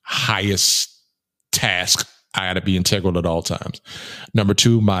task. I got to be integral at all times. Number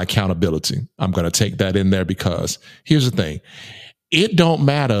 2, my accountability. I'm going to take that in there, because here's the thing. It don't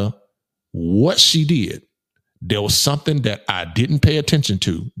matter what she did. There was something that I didn't pay attention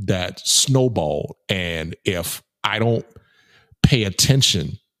to that snowballed. And if I don't pay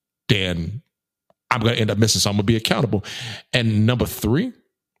attention, then I'm going to end up missing. So I'm going to be accountable. And number 3,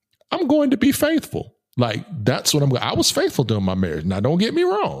 I'm going to be faithful. Like, that's what I was faithful during my marriage. Now, don't get me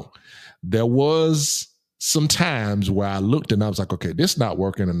wrong. There was some times where I looked and I was like, okay, this is not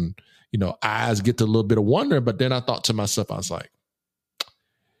working. And, eyes get to a little bit of wonder. But then I thought to myself, I was like,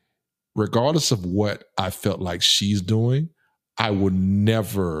 regardless of what I felt like she's doing, I would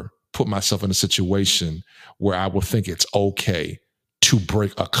never put myself in a situation where I would think it's okay to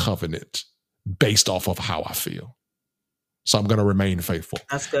break a covenant based off of how I feel. So I'm going to remain faithful.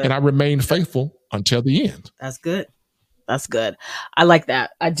 That's good. And I remain faithful until the end. That's good. That's good. I like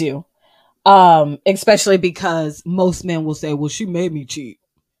that. I do. Especially because most men will say, well, she made me cheat.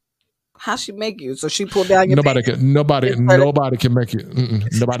 How she make you? So she pulled down your nobody can make you.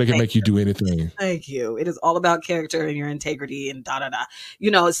 Nobody can make you do anything. Thank you. It is all about character and your integrity and da da da.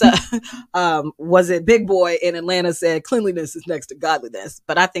 So was it Big Boy in Atlanta said cleanliness is next to godliness,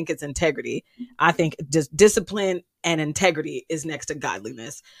 but I think it's integrity. I think just discipline and integrity is next to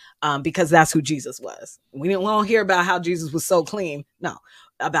godliness, because that's who Jesus was. We don't hear about how Jesus was so clean. No,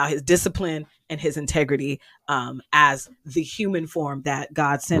 about his discipline and his integrity as the human form that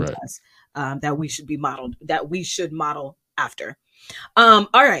God sent us, that we should model after. All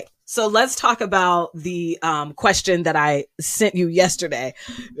right. So let's talk about the question that I sent you yesterday,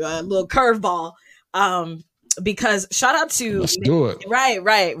 a little curveball, because shout out to Let's do it.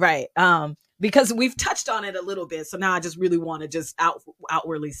 Right. Because we've touched on it a little bit. So now I just really want to just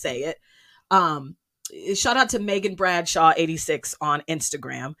outwardly say it. Shout out to Megan Bradshaw 86 on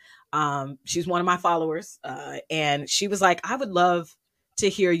Instagram. She's one of my followers. And she was like, I would love to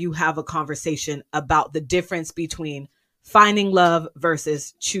hear you have a conversation about the difference between finding love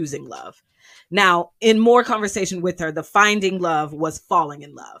versus choosing love. Now, in more conversation with her, the finding love was falling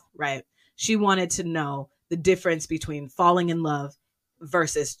in love, right? She wanted to know the difference between falling in love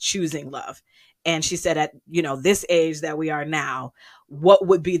versus choosing love. And she said at, this age that we are now, what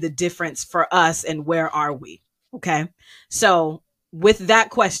would be the difference for us and where are we? Okay. So with that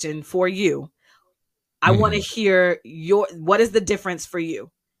question for you, I want to hear what is the difference for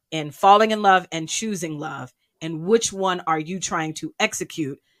you in falling in love and choosing love? And which one are you trying to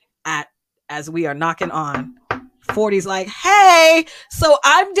execute as we are knocking on 40s? Like, hey, so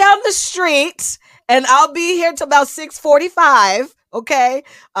I'm down the street and I'll be here till about 6:45. Okay.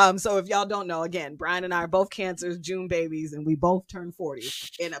 So if y'all don't know, again, Bryan and I are both Cancers, June babies, and we both turn 40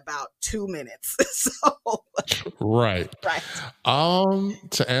 in about 2 minutes. So right.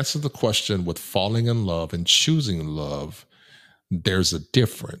 To answer the question with falling in love and choosing love, there's a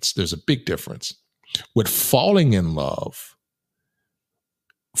difference. There's a big difference. With falling in love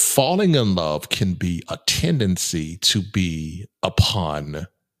can be a tendency to be upon.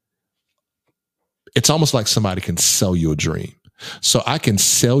 It's almost like somebody can sell you a dream. So I can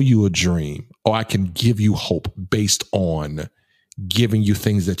sell you a dream, or I can give you hope based on giving you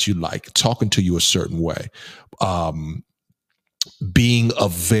things that you like, talking to you a certain way, being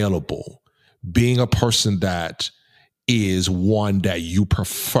available, being a person that is one that you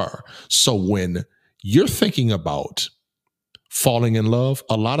prefer. So when you're thinking about falling in love,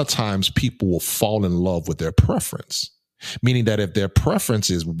 a lot of times people will fall in love with their preference, meaning that if their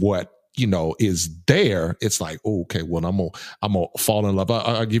preference is what is there, it's like, oh, okay, well, I'm gonna fall in love.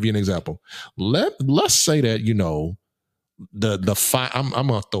 I'll give you an example. Let's say that I'm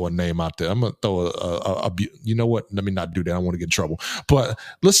gonna throw a name out there. I'm gonna throw a you know what? Let me not do that. I want to get in trouble. But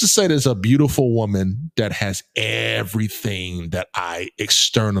let's just say there's a beautiful woman that has everything that I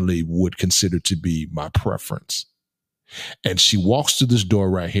externally would consider to be my preference, and she walks through this door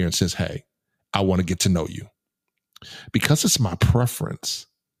right here and says, "Hey, I want to get to know you." Because it's my preference,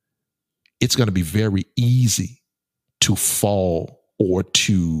 it's going to be very easy to fall or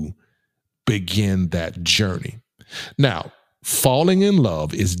to begin that journey. Now, falling in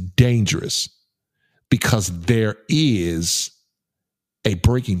love is dangerous because there is a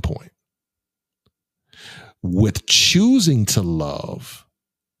breaking point. With choosing to love,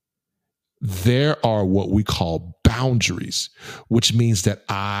 there are what we call boundaries, which means that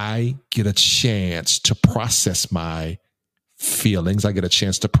I get a chance to process my feelings. I get a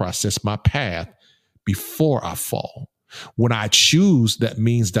chance to process my path before I fall. When I choose, that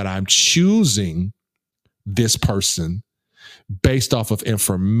means that I'm choosing this person based off of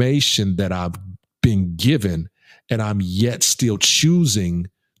information that I've been given, and I'm yet still choosing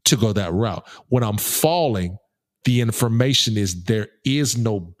to go that route. When I'm falling, the information is there is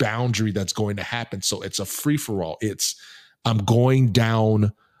no boundary that's going to happen. So it's a free-for-all. I'm going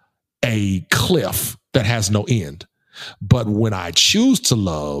down a cliff that has no end. But when I choose to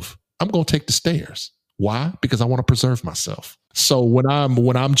love, I'm going to take the stairs. Why? Because I want to preserve myself. So when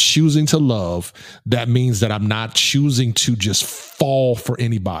I'm choosing to love, that means that I'm not choosing to just fall for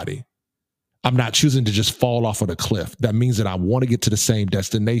anybody. I'm not choosing to just fall off of the cliff. That means that I want to get to the same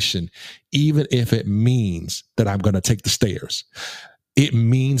destination, even if it means that I'm going to take the stairs. It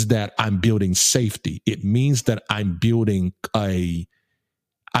means that I'm building safety. It means that I'm building a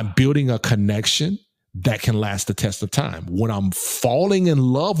connection that can last the test of time. When I'm falling in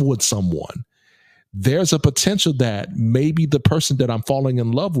love with someone, there's a potential that maybe the person that I'm falling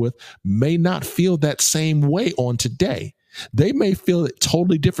in love with may not feel that same way on today. They may feel it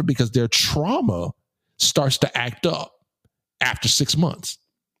totally different because their trauma starts to act up after 6 months.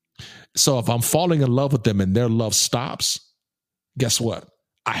 So if I'm falling in love with them and their love stops, guess what?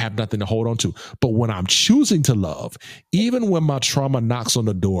 I have nothing to hold on to. But when I'm choosing to love, even when my trauma knocks on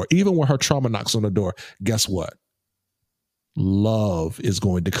the door, even when her trauma knocks on the door, guess what? Love is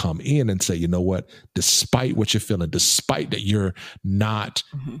going to come in and say, you know what? Despite what you're feeling, despite that you're not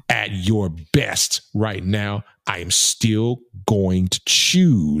at your best right now, I am still going to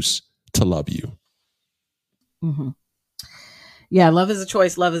choose to love you. Mm-hmm. Yeah, love is a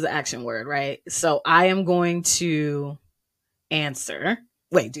choice. Love is an action word, right? So I am going to answer.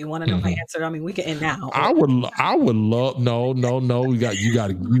 Wait, do you want to know my answer? I mean, we can end now. I would love. No. You got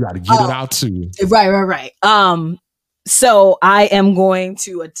to get it out too. Right. So I am going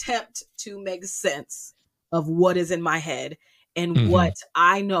to attempt to make sense of what is in my head and what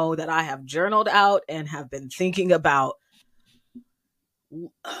I know that I have journaled out and have been thinking about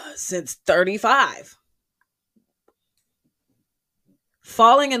since 35.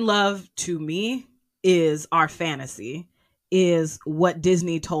 Falling in love to me is our fantasy. is what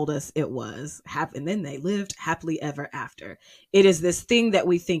Disney told us it was. And then they lived happily ever after. It is this thing that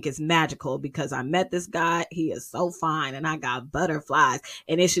we think is magical because I met this guy. He is so fine and I got butterflies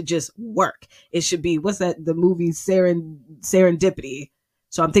and it should just work. It should be, what's that? The movie Serendipity.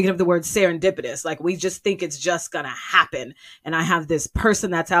 So I'm thinking of the word serendipitous. Like we just think it's just going to happen. And I have this person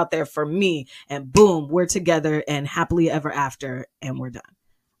that's out there for me and boom, we're together and happily ever after and we're done.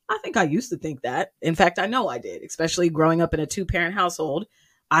 I think I used to think that. In fact, I know I did, especially growing up in a 2-parent household.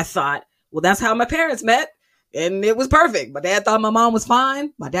 I thought, well, that's how my parents met. And it was perfect. My dad thought my mom was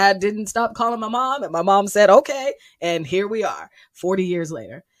fine. My dad didn't stop calling my mom. And my mom said, okay. And here we are 40 years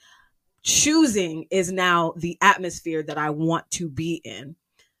later. Choosing is now the atmosphere that I want to be in.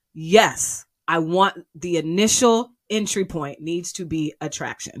 Yes, I want the initial entry point needs to be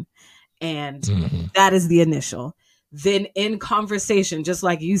attraction. And that is the initial. Then in conversation, just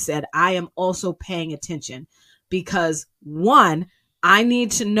like you said, I am also paying attention because one, I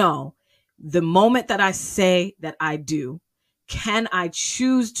need to know the moment that I say that I do, can I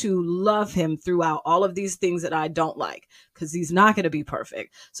choose to love him throughout all of these things that I don't like? Because he's not going to be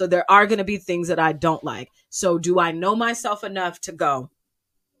perfect. So there are going to be things that I don't like. So do I know myself enough to go,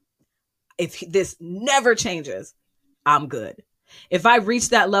 if this never changes, I'm good. If I reach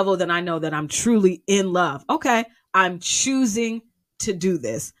that level, then I know that I'm truly in love. Okay, I'm choosing to do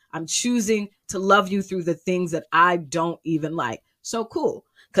this. I'm choosing to love you through the things that I don't even like. So cool.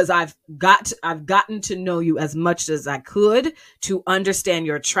 Because I've gotten to know you as much as I could to understand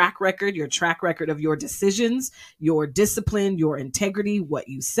your track record of your decisions, your discipline, your integrity, what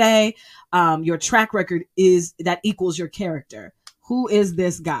you say. Your track record that equals your character. Who is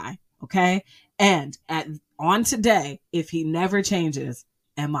this guy? Okay. And on today, if he never changes,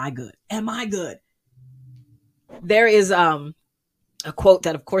 am I good? Am I good? There is a quote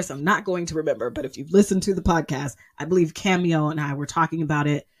that, of course, I'm not going to remember, but if you've listened to the podcast, I believe Cameo and I were talking about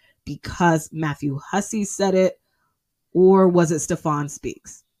it because Matthew Hussey said it, or was it Stefan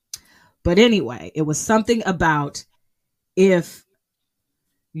Speaks? But anyway, it was something about if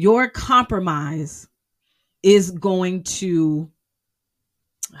your compromise is going to,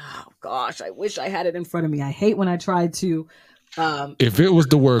 oh gosh, I wish I had it in front of me. I hate when I try to. If it was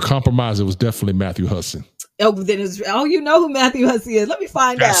the word compromise, it was definitely Matthew Hussey. Oh, then you know who Matthew Hussey is. Let me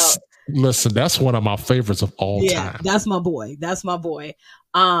find out. Listen, that's one of my favorites of all time. That's my boy.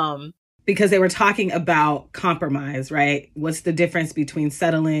 Because they were talking about compromise, right? What's the difference between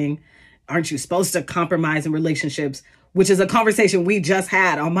settling? Aren't you supposed to compromise in relationships? Which is a conversation we just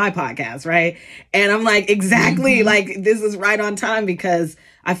had on my podcast, right? And I'm like, exactly, like this is right on time because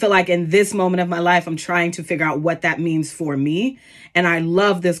I feel like in this moment of my life, I'm trying to figure out what that means for me. And I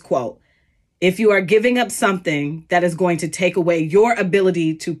love this quote. If you are giving up something that is going to take away your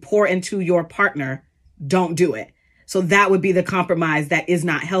ability to pour into your partner, don't do it. So that would be the compromise that is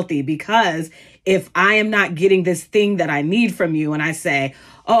not healthy, because if I am not getting this thing that I need from you and I say,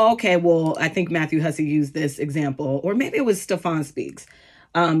 oh, okay, well, I think Matthew Hussey used this example, or maybe it was Stefan Speaks.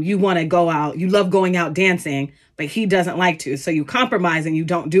 You want to go out, you love going out dancing, but he doesn't like to. So you compromise and you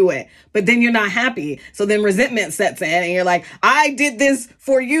don't do it, but then you're not happy. So then resentment sets in and you're like, I did this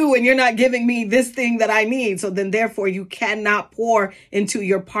for you and you're not giving me this thing that I need. So then therefore you cannot pour into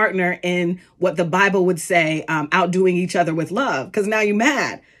your partner in what the Bible would say, outdoing each other with love. Because now you're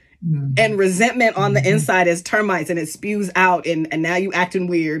mad. And resentment on the inside is termites and it spews out and now you acting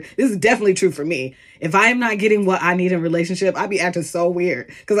weird. This is definitely true for me. If I am not getting what I need in a relationship, I be acting so weird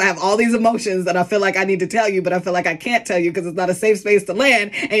because I have all these emotions that I feel like I need to tell you, but I feel like I can't tell you because it's not a safe space to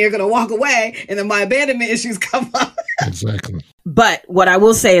land and you're going to walk away and then my abandonment issues come up. Exactly. But what I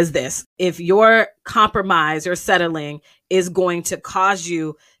will say is this: if your compromise or settling is going to cause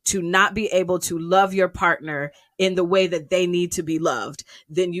you to not be able to love your partner in the way that they need to be loved,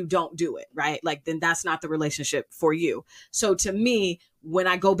 then you don't do it, right? Like, then that's not the relationship for you. So to me, when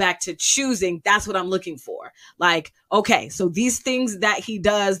I go back to choosing, that's what I'm looking for. Like, okay, so these things that he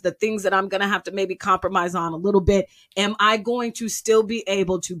does, the things that I'm going to have to maybe compromise on a little bit, am I going to still be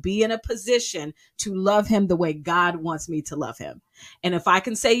able to be in a position to love him the way God wants me to love him? And if I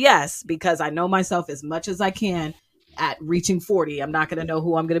can say yes, because I know myself as much as I can, at reaching 40, I'm not going to know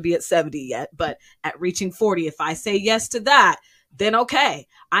who I'm going to be at 70 yet, but at reaching 40, if I say yes to that, then okay,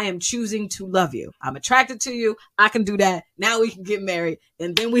 I am choosing to love you. I'm attracted to you. I can do that. Now we can get married.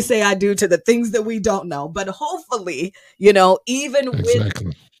 And then we say I do to the things that we don't know. But hopefully, you know, even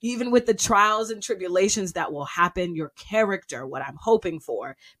with the trials and tribulations that will happen, your character, what I'm hoping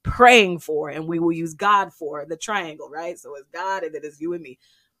for, praying for, and we will use God for the triangle, right? So it's God and then it's you and me.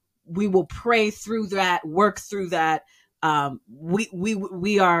 We will pray through that, work through that.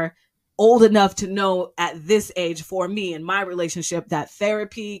 We are old enough to know at this age for me in my relationship that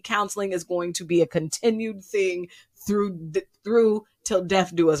therapy, counseling is going to be a continued thing through till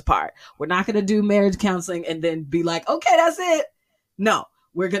death do us part. We're not going to do marriage counseling and then be like, okay, that's it. No,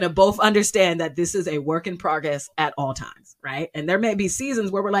 we're going to both understand that this is a work in progress at all times, right? And there may be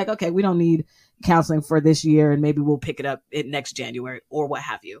seasons where we're like, okay, we don't need counseling for this year and maybe we'll pick it up in next January or what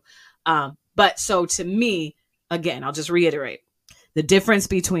have you. But so to me, again, I'll just reiterate, the difference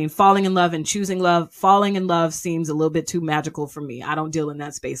between falling in love and choosing love. Falling in love seems a little bit too magical for me. I don't deal in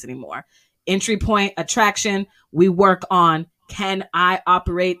that space anymore. Entry point, attraction, we work on, can I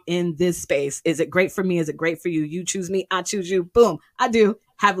operate in this space? Is it great for me? Is it great for you? You choose me, I choose you. Boom, I do.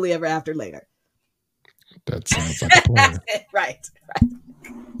 Happily ever after later. That sounds like a plan. Right.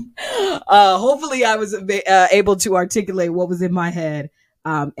 Hopefully I was able to articulate what was in my head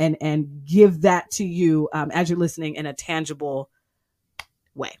and give that to you as you're listening in a tangible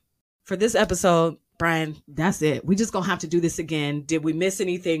way. For this episode, Bryan, that's it. We just gonna have to do this again. Did we miss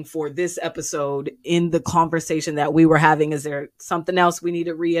anything for this episode in the conversation that we were having? Is there something else we need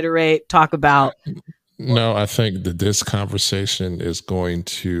to reiterate, talk about? No, I think that this conversation is going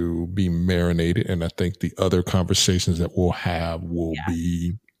to be marinated, and I think the other conversations that we'll have will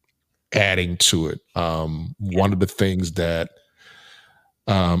be adding to it. One of the things that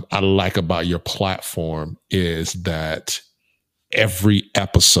I like about your platform is that every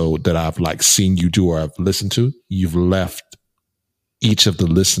episode that I've seen you do or I've listened to, you've left each of the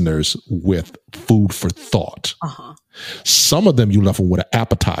listeners with food for thought. Uh-huh. Some of them you left them with an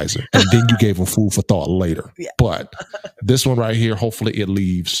appetizer and then you gave them food for thought later. Yeah. But this one right here, hopefully it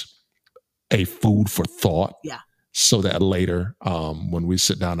leaves a food for thought. Yeah. So that later, when we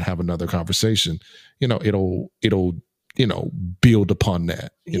sit down and have another conversation, it'll build upon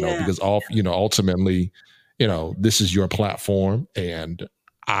that, because ultimately, this is your platform, and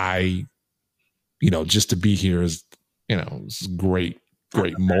I, just to be here is, it's a great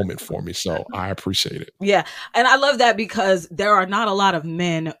moment for me. So I appreciate it. Yeah. And I love that because there are not a lot of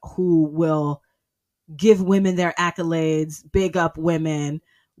men who will give women their accolades, big up women,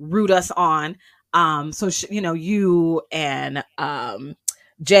 root us on. So, you and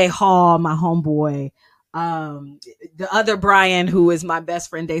Jay Hall, my homeboy, the other Bryan, who is my best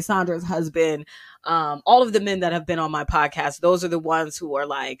friend, Desandra's husband, all of the men that have been on my podcast, those are the ones who are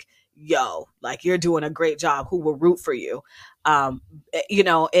like, yo, you're doing a great job, who will root for you.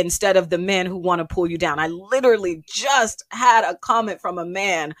 Instead of the men who want to pull you down. I literally just had a comment from a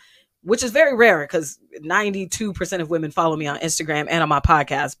man, which is very rare because 92% of women follow me on Instagram and on my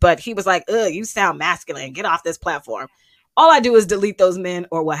podcast. But he was like, ugh, you sound masculine. Get off this platform. All I do is delete those men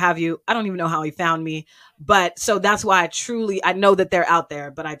or what have you. I don't even know how he found me. But so that's why I know that they're out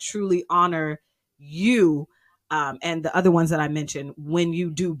there, but I truly honor you and the other ones that I mentioned when you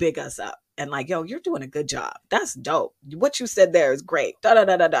do big us up and yo, you're doing a good job. That's dope. What you said there is great. Da, da,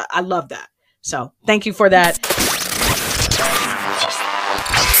 da, da, da. I love that. So thank you for that.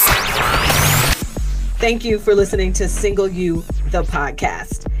 Thank you for listening to Single You, the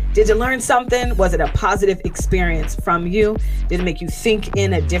podcast. Did you learn something? Was it a positive experience from you? Did it make you think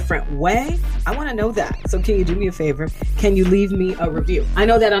in a different way? I want to know that. So can you do me a favor? Can you leave me a review? I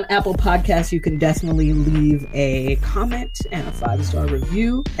know that on Apple Podcasts, you can definitely leave a comment and a 5-star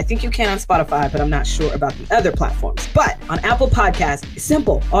review. I think you can on Spotify, but I'm not sure about the other platforms. But on Apple Podcasts, it's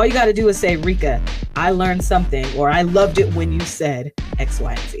simple. All you got to do is say, Rika, I learned something, or I loved it when you said X,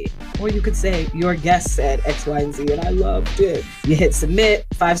 Y, and Z. Or you could say, your guest said X, Y, and Z, and I loved it. You hit submit,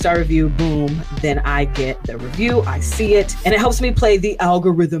 5-star review, boom. Then I get the review. I see it. And it helps me play the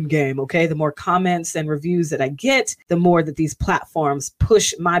algorithm game, okay? The more comments and reviews that I get, the more that these platforms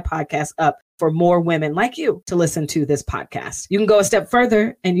push my podcast up for more women like you to listen to this podcast. You can go a step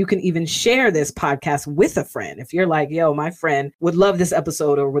further and you can even share this podcast with a friend. If you're like, yo, my friend would love this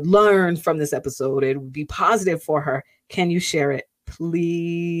episode or would learn from this episode, it would be positive for her. Can you share it,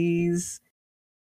 please?